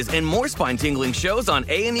cases and more spine-tingling shows on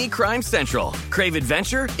A&E Crime Central. Crave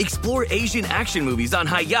adventure? Explore Asian action movies on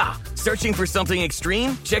Hi-Ya. Searching for something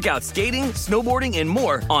extreme? Check out skating, snowboarding, and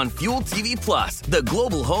more on Fuel TV Plus, the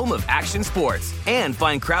global home of action sports. And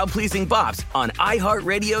find crowd-pleasing bops on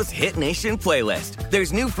iHeartRadio's Hit Nation playlist.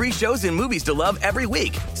 There's new free shows and movies to love every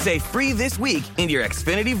week. Say free this week in your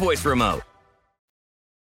Xfinity voice remote.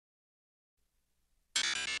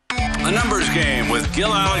 The Numbers Game with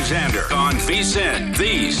Gil Alexander on VSiN,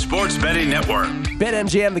 the Sports Betting Network.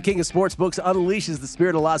 BetMGM, the king of sportsbooks, unleashes the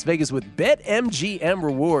spirit of Las Vegas with BetMGM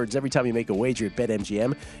rewards. Every time you make a wager at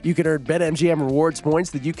BetMGM, you can earn BetMGM rewards points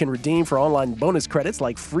that you can redeem for online bonus credits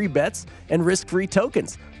like free bets and risk-free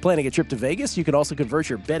tokens. Planning a trip to Vegas, you can also convert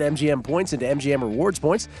your BetMGM points into MGM rewards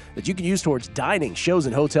points that you can use towards dining, shows,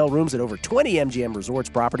 and hotel rooms at over 20 MGM Resorts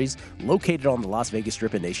properties located on the Las Vegas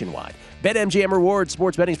Strip and nationwide. BetMGM Rewards,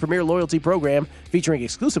 sports betting's premier loyalty program, featuring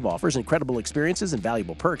exclusive offers, incredible experiences, and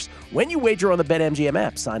valuable perks. When you wager on the BetMGM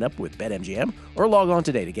app, sign up with BetMGM or log on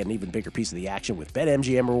today to get an even bigger piece of the action with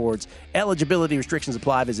BetMGM Rewards. Eligibility restrictions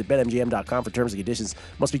apply. Visit BetMGM.com for terms and conditions.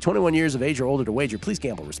 Must be 21 years of age or older to wager. Please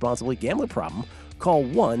gamble responsibly. Gambling problem? Call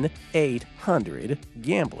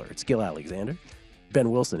 1-800-GAMBLER. It's Gil Alexander.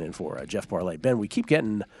 Ben Wilson in for Jeff Parlay. Ben, we keep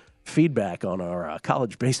getting feedback on our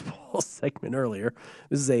college baseball segment earlier.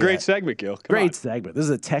 This is a great segment, Gil. Great segment. This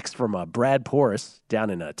is a text from Brad Porras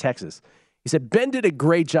down in Texas. He said, Ben did a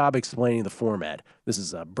great job explaining the format. This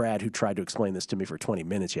is Brad, who tried to explain this to me for 20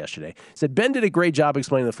 minutes yesterday. He said, Ben did a great job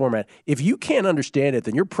explaining the format. If you can't understand it,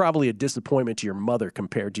 then you're probably a disappointment to your mother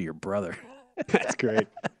compared to your brother. That's great.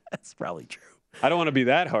 That's probably true. I don't want to be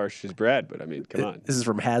that harsh as Brad, but I mean, come on. This is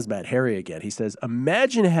from Hazmat Harry again. He says,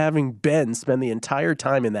 imagine having Ben spend the entire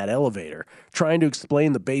time in that elevator trying to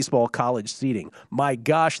explain the baseball college seating. My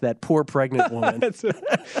gosh, that poor pregnant woman. That's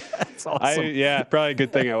awesome. Yeah, probably a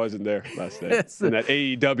good thing I wasn't there last night in that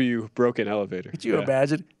AEW broken elevator. Could you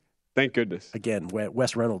imagine? Thank goodness. Again,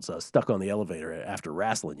 Wes Reynolds stuck on the elevator after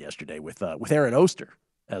wrestling yesterday with Aaron Oster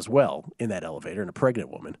as well in that elevator and a pregnant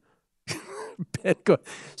woman.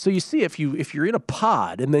 So you see, if you're in a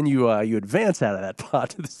pod and then you advance out of that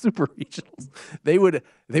pod to the super regionals, they would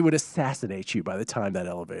assassinate you by the time that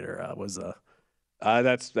elevator was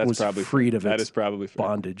probably freed of its probably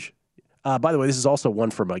bondage. By the way, this is also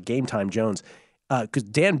one from Game Time Jones, because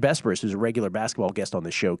Dan Besbris, who's a regular basketball guest on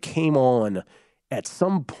the show, came on at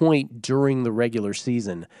some point during the regular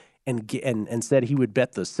season and said he would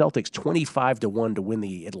bet the Celtics 25-1 to win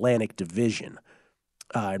the Atlantic Division.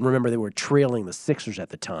 And remember, they were trailing the Sixers at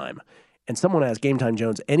the time. And someone asked Game Time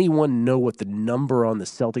Jones, anyone know what the number on the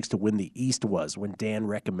Celtics to win the East was when Dan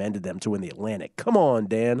recommended them to win the Atlantic? Come on,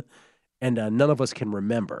 Dan. And none of us can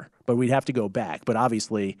remember, but we'd have to go back. But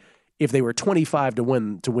obviously, if they were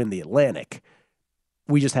 25-1 to win the Atlantic,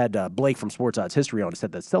 we just had Blake from Sports Odds History on. It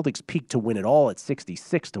said that Celtics peaked to win it all at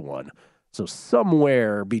 66-1. So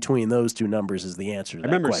somewhere between those two numbers is the answer to that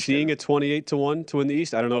question. I remember seeing a 28-1 to win the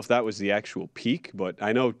East. I don't know if that was the actual peak, but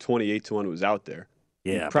I know 28-1 was out there.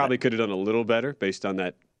 Yeah, probably could have done a little better based on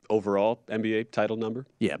that overall NBA title number.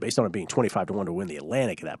 Yeah, based on it being 25-1 to win the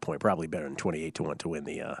Atlantic at that point, probably better than 28-1 to win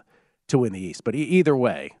the East. But either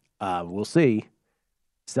way, we'll see.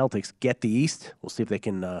 Celtics get the East. We'll see if they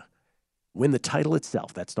can win the title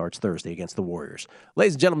itself. That starts Thursday against the Warriors.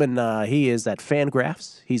 Ladies and gentlemen, he is at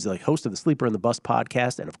Fangraphs. He's the host of the Sleeper and the Bust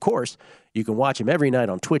podcast. And, of course, you can watch him every night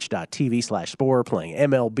on twitch.tv/Sporer playing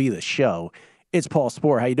MLB The Show. It's Paul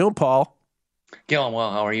Sporer. How you doing, Paul? Gil, I'm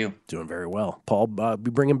well. How are you? Doing very well. Paul, be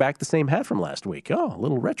bringing back the same hat from last week. Oh, a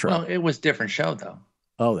little retro. Well, it was a different show, though.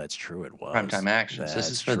 Oh, that's true. It was Primetime Action. So this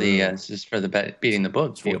is for the beating the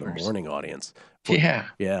book for the morning audience. Yeah.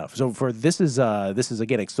 So this is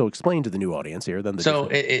again. So explain to the new audience here. Then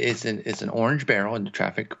it's an orange barrel, a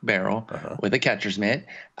traffic barrel with a catcher's mitt.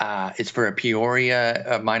 It's for a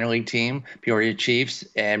Peoria minor league team, Peoria Chiefs,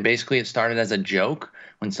 and basically it started as a joke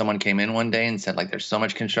when someone came in one day and said, like, there's so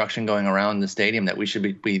much construction going around the stadium that we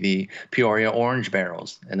should be the Peoria Orange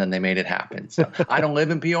Barrels, and then they made it happen. So I don't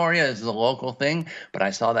live in Peoria. This is a local thing, but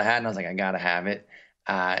I saw the hat and I was like, I gotta have it.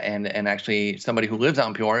 And actually, somebody who lives out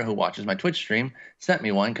in Peoria who watches my Twitch stream sent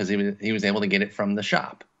me one because he was able to get it from the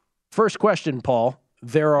shop. First question, Paul.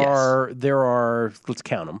 There are let's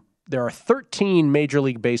count them. There are 13 Major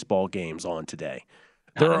League Baseball games on today.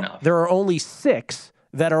 There are only 6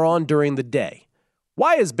 that are on during the day.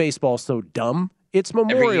 Why is baseball so dumb? It's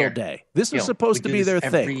Memorial Day. This is supposed to be their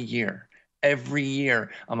thing. Every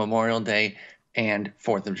year on Memorial Day and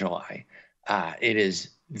 4th of July. It is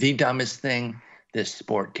the dumbest thing. This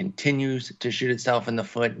sport continues to shoot itself in the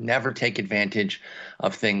foot, never take advantage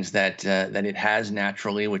of things that it has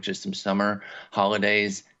naturally, which is some summer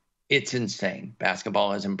holidays. It's insane.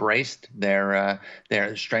 Basketball has embraced their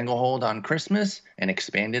stranglehold on Christmas and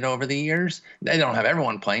expanded over the years. They don't have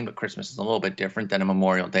everyone playing, but Christmas is a little bit different than a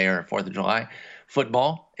Memorial Day or a 4th of July.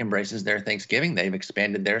 Football embraces their Thanksgiving. They've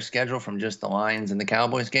expanded their schedule from just the Lions and the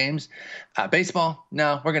Cowboys games. Baseball,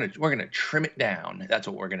 no, we're gonna trim it down. That's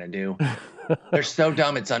what we're gonna do. They're so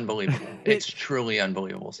dumb, it's unbelievable. It's truly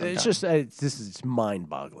unbelievable. Sometimes. It's just this is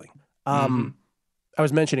mind-boggling. I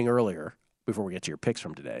was mentioning earlier, before we get to your picks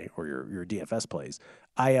from today or your DFS plays,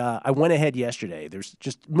 I went ahead yesterday. There's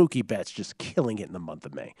just Mookie Betts just killing it in the month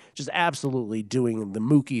of May, just absolutely doing the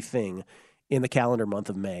Mookie thing in the calendar month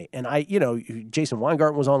of May. And Jason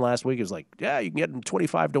Weingarten was on last week. He was like, yeah, you can get him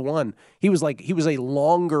 25-1. He was a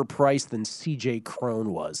longer price than CJ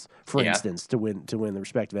Cron was, for instance, to win the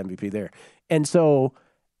respective MVP there. And so,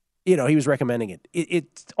 he was recommending it.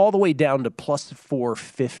 It's all the way down to plus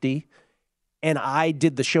 450. And I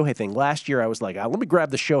did the Shohei thing. Last year I was like, let me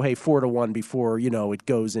grab the Shohei 4-1 before, it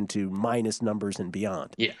goes into minus numbers and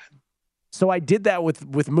beyond. Yeah. So I did that with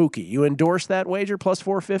Mookie. You endorse that wager, plus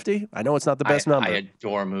 450? I know it's not the best number. I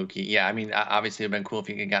adore Mookie. Yeah, I mean, obviously it would have been cool if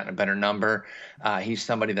he could have gotten a better number. He's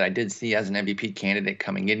somebody that I did see as an MVP candidate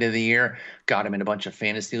coming into the year. Got him in a bunch of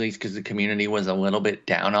fantasy leagues because the community was a little bit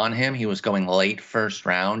down on him. He was going late first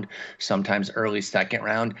round, sometimes early second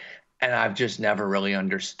round. And I've just never really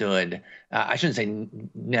understood. I shouldn't say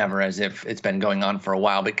never, as if it's been going on for a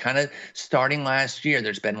while, but kind of starting last year,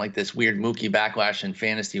 there's been like this weird Mookie backlash in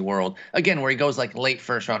fantasy world. Again, where he goes like late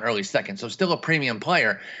first round, early second. So still a premium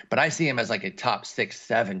player, but I see him as like a top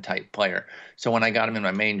 6-7 type player. So when I got him in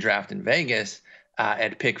my main draft in Vegas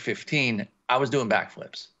at pick 15, I was doing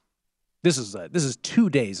backflips. This is 2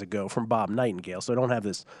 days ago from Bob Nightingale, so I don't have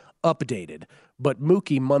this updated. But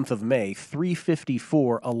Mookie, month of May,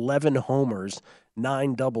 354, 11 homers,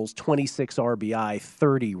 9 doubles, 26 RBI,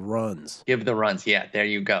 30 runs. Give the runs. Yeah, there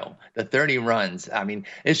you go. The 30 runs. I mean,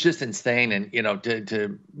 it's just insane. And,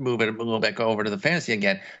 to move it a little bit, go over to the fantasy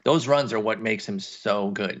again, those runs are what makes him so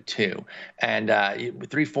good, too. And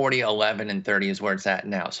 340, 11, and 30 is where it's at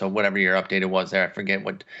now. So whatever your updated was there, I forget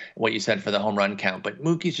what you said for the home run count. But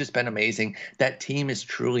Mookie's just been amazing. That team is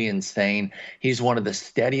truly insane. He's one of the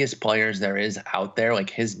steadiest players there is out there. Like,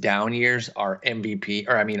 his down years are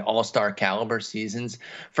all-star caliber seasons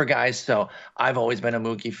for guys. So I've always been a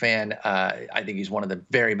Mookie fan. I think he's one of the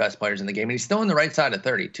very best players in the game, and he's still on the right side of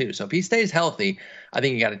 30 too. So if he stays healthy, I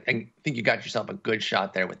think you got yourself a good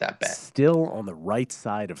shot there with that bet. Still on the right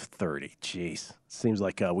side of 30. Jeez, seems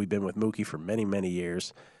like we've been with Mookie for many, many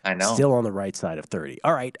years. I know. Still on the right side of 30.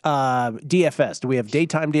 All right, DFS. Do we have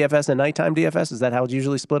daytime DFS and nighttime DFS? Is that how it's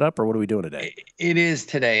usually split up, or what are we doing today? It is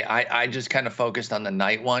today. I just kind of focused on the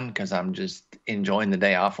night one because I'm just enjoying the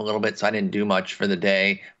day off a little bit, so I didn't do much for the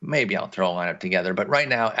day. Maybe I'll throw a lineup together. But right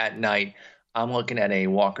now at night, I'm looking at a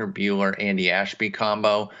Walker Buehler, Andy Ashby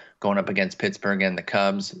combo going up against Pittsburgh and the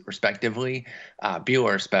Cubs, respectively.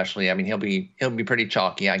 Buehler especially, I mean, he'll be pretty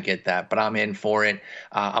chalky. I get that, but I'm in for it.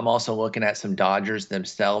 I'm also looking at some Dodgers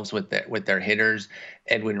themselves with their hitters,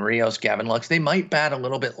 Edwin Rios, Gavin Lux. They might bat a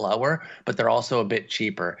little bit lower, but they're also a bit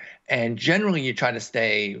cheaper. And generally, you try to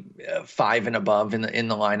stay 5 and above in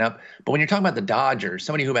the lineup. But when you're talking about the Dodgers,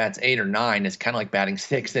 somebody who bats 8 or 9 is kind of like batting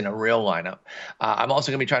 6 in a real lineup. I'm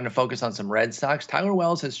also going to be trying to focus on some Red Sox. Tyler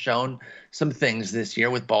Wells has shown some things this year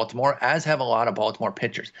with Baltimore, as have a lot of Baltimore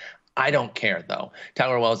pitchers. I don't care, though.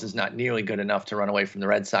 Tyler Wells is not nearly good enough to run away from the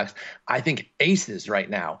Red Sox. I think aces right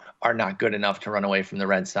now are not good enough to run away from the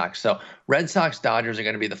Red Sox. So Red Sox, Dodgers are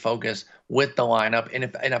going to be the focus with the lineup. And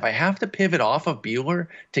if I have to pivot off of Buehler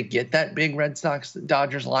to get that big Red Sox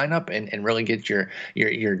Dodgers lineup and really get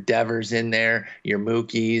your Devers in there, your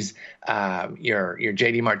Mookies, your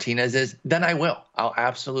JD Martinez's, then I will. I'll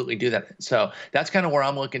absolutely do that. So that's kind of where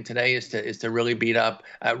I'm looking today is to really beat up,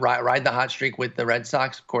 ride the hot streak with the Red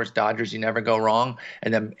Sox. Of course, Dodgers, you never go wrong.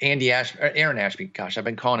 And then Aaron Ashby, gosh, I've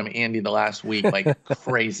been calling him Andy the last week like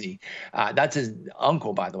crazy. That's his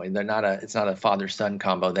uncle, by the way. It's not a father-son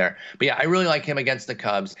combo there. But yeah, I really like him against the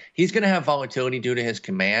Cubs. He's going to have volatility due to his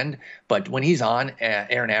command, but when he's on,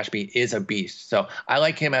 Aaron Ashby is a beast. So I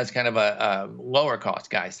like him as kind of a lower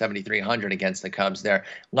cost guy, 7,300 against the Cubs there.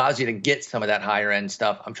 Allows you to get some of that higher end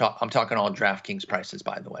stuff. I'm talking all DraftKings prices,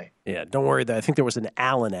 by the way. Yeah, don't worry. I think there was an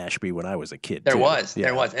Alan Ashby when I was a kid. There was.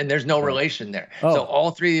 And there's no relation there. Oh. So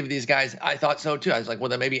all three of these guys, I thought so too. I was like, well,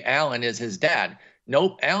 then maybe Alan is his dad.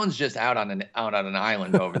 Nope, Alan's just out on an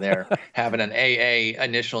island over there, having an AA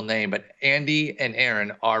initial name. But Andy and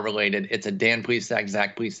Aaron are related. It's a Dan Plesac,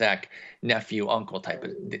 Zach Plesac, nephew, uncle type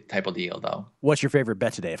of deal, though. What's your favorite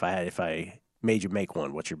bet today? If I made you make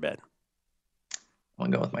one, what's your bet? I'm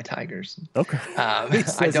going to go with my Tigers. Okay.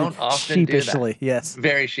 I don't often do that. Yes.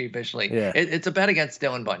 Very sheepishly. Yeah. It's a bet against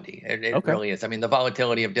Dylan Bundy. It Okay. really is. I mean, the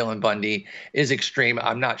volatility of Dylan Bundy is extreme.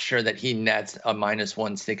 I'm not sure that he nets a minus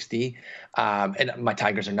 160. And my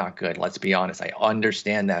Tigers are not good. Let's be honest. I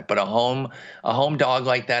understand that. But a home dog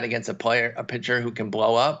like that against a pitcher who can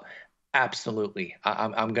blow up, absolutely.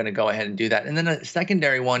 I'm going to go ahead and do that. And then a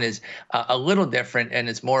secondary one is a little different, and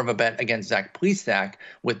it's more of a bet against Zach Plesac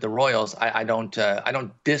with the Royals. I don't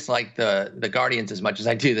dislike the Guardians as much as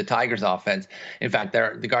I do the Tigers offense. In fact,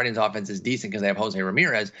 the Guardians offense is decent because they have Jose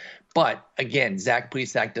Ramirez. But again, Zach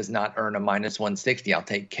Plesac does not earn a minus 160. I'll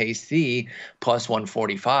take KC plus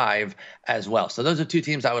 145 as well. So those are two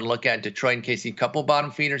teams I would look at. Detroit and KC, couple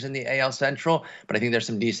bottom feeders in the AL Central, but I think there's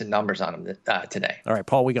some decent numbers on them today. All right,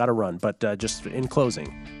 Paul, we got to run. But just in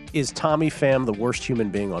closing, is Tommy Pham the worst human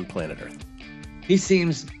being on planet Earth? He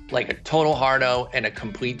seems like a total hardo and a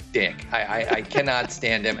complete dick. I cannot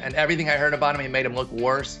stand him. And everything I heard about him, he made him look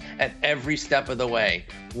worse at every step of the way.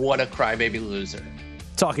 What a crybaby loser.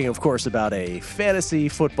 Talking, of course, about a fantasy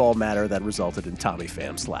football matter that resulted in Tommy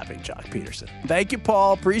Pham slapping Jock Peterson. Thank you,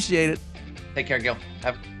 Paul. Appreciate it. Take care, Gil.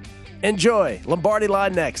 Enjoy. Lombardi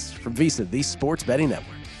Line next from VSiN, the Sports Betting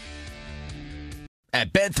Network.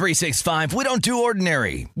 At Bet365, we don't do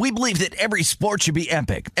ordinary. We believe that every sport should be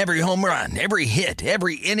epic. Every home run, every hit,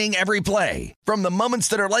 every inning, every play. From the moments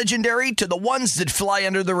that are legendary to the ones that fly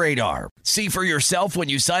under the radar. See for yourself when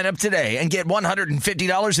you sign up today and get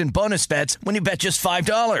 $150 in bonus bets when you bet just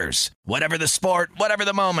 $5. Whatever the sport, whatever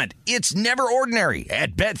the moment, it's never ordinary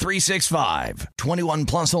at Bet365. 21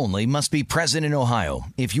 plus only. Must be present in Ohio.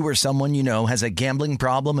 If you or someone you know has a gambling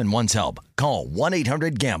problem and wants help, call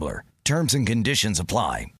 1-800-GAMBLER. Terms and conditions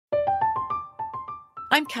apply.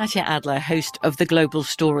 I'm Katya Adler, host of The Global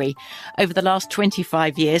Story. Over the last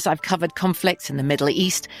 25 years, I've covered conflicts in the Middle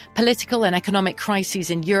East, political and economic crises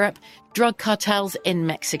in Europe, drug cartels in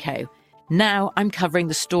Mexico. Now I'm covering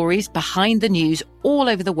the stories behind the news all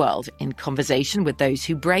over the world in conversation with those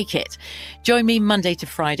who break it. Join me Monday to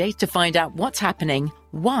Friday to find out what's happening,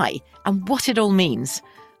 why, and what it all means.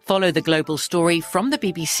 Follow The Global Story from the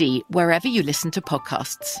BBC wherever you listen to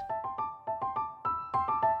podcasts.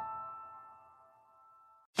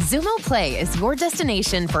 Xumo Play is your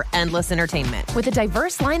destination for endless entertainment. With a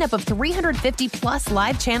diverse lineup of 350 plus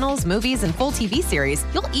live channels, movies, and full TV series,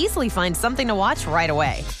 you'll easily find something to watch right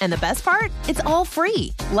away. And the best part? It's all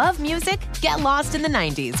free. Love music? Get lost in the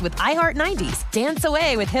 90s with iHeart 90s, dance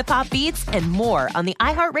away with hip-hop beats, and more on the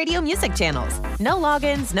iHeartRadio music channels. No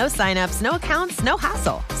logins, no signups, no accounts, no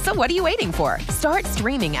hassle. So what are you waiting for? Start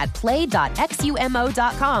streaming at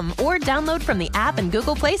play.xumo.com or download from the app and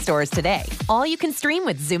Google Play stores today. All you can stream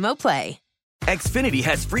with Xumo Play. Xfinity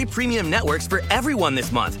has free premium networks for everyone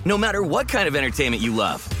this month, no matter what kind of entertainment you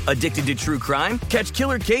love. Addicted to true crime? Catch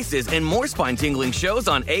killer cases and more spine-tingling shows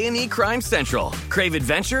on A&E Crime Central. Crave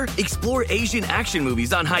adventure? Explore Asian action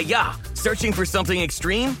movies on Hi-YAH. Searching for something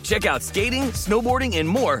extreme? Check out skating, snowboarding, and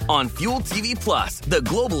more on Fuel TV Plus, the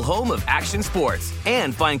global home of action sports.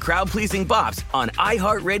 And find crowd-pleasing bops on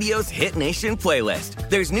iHeartRadio's Hit Nation playlist.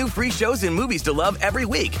 There's new free shows and movies to love every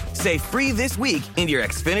week. Say free this week in your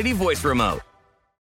Xfinity voice remote.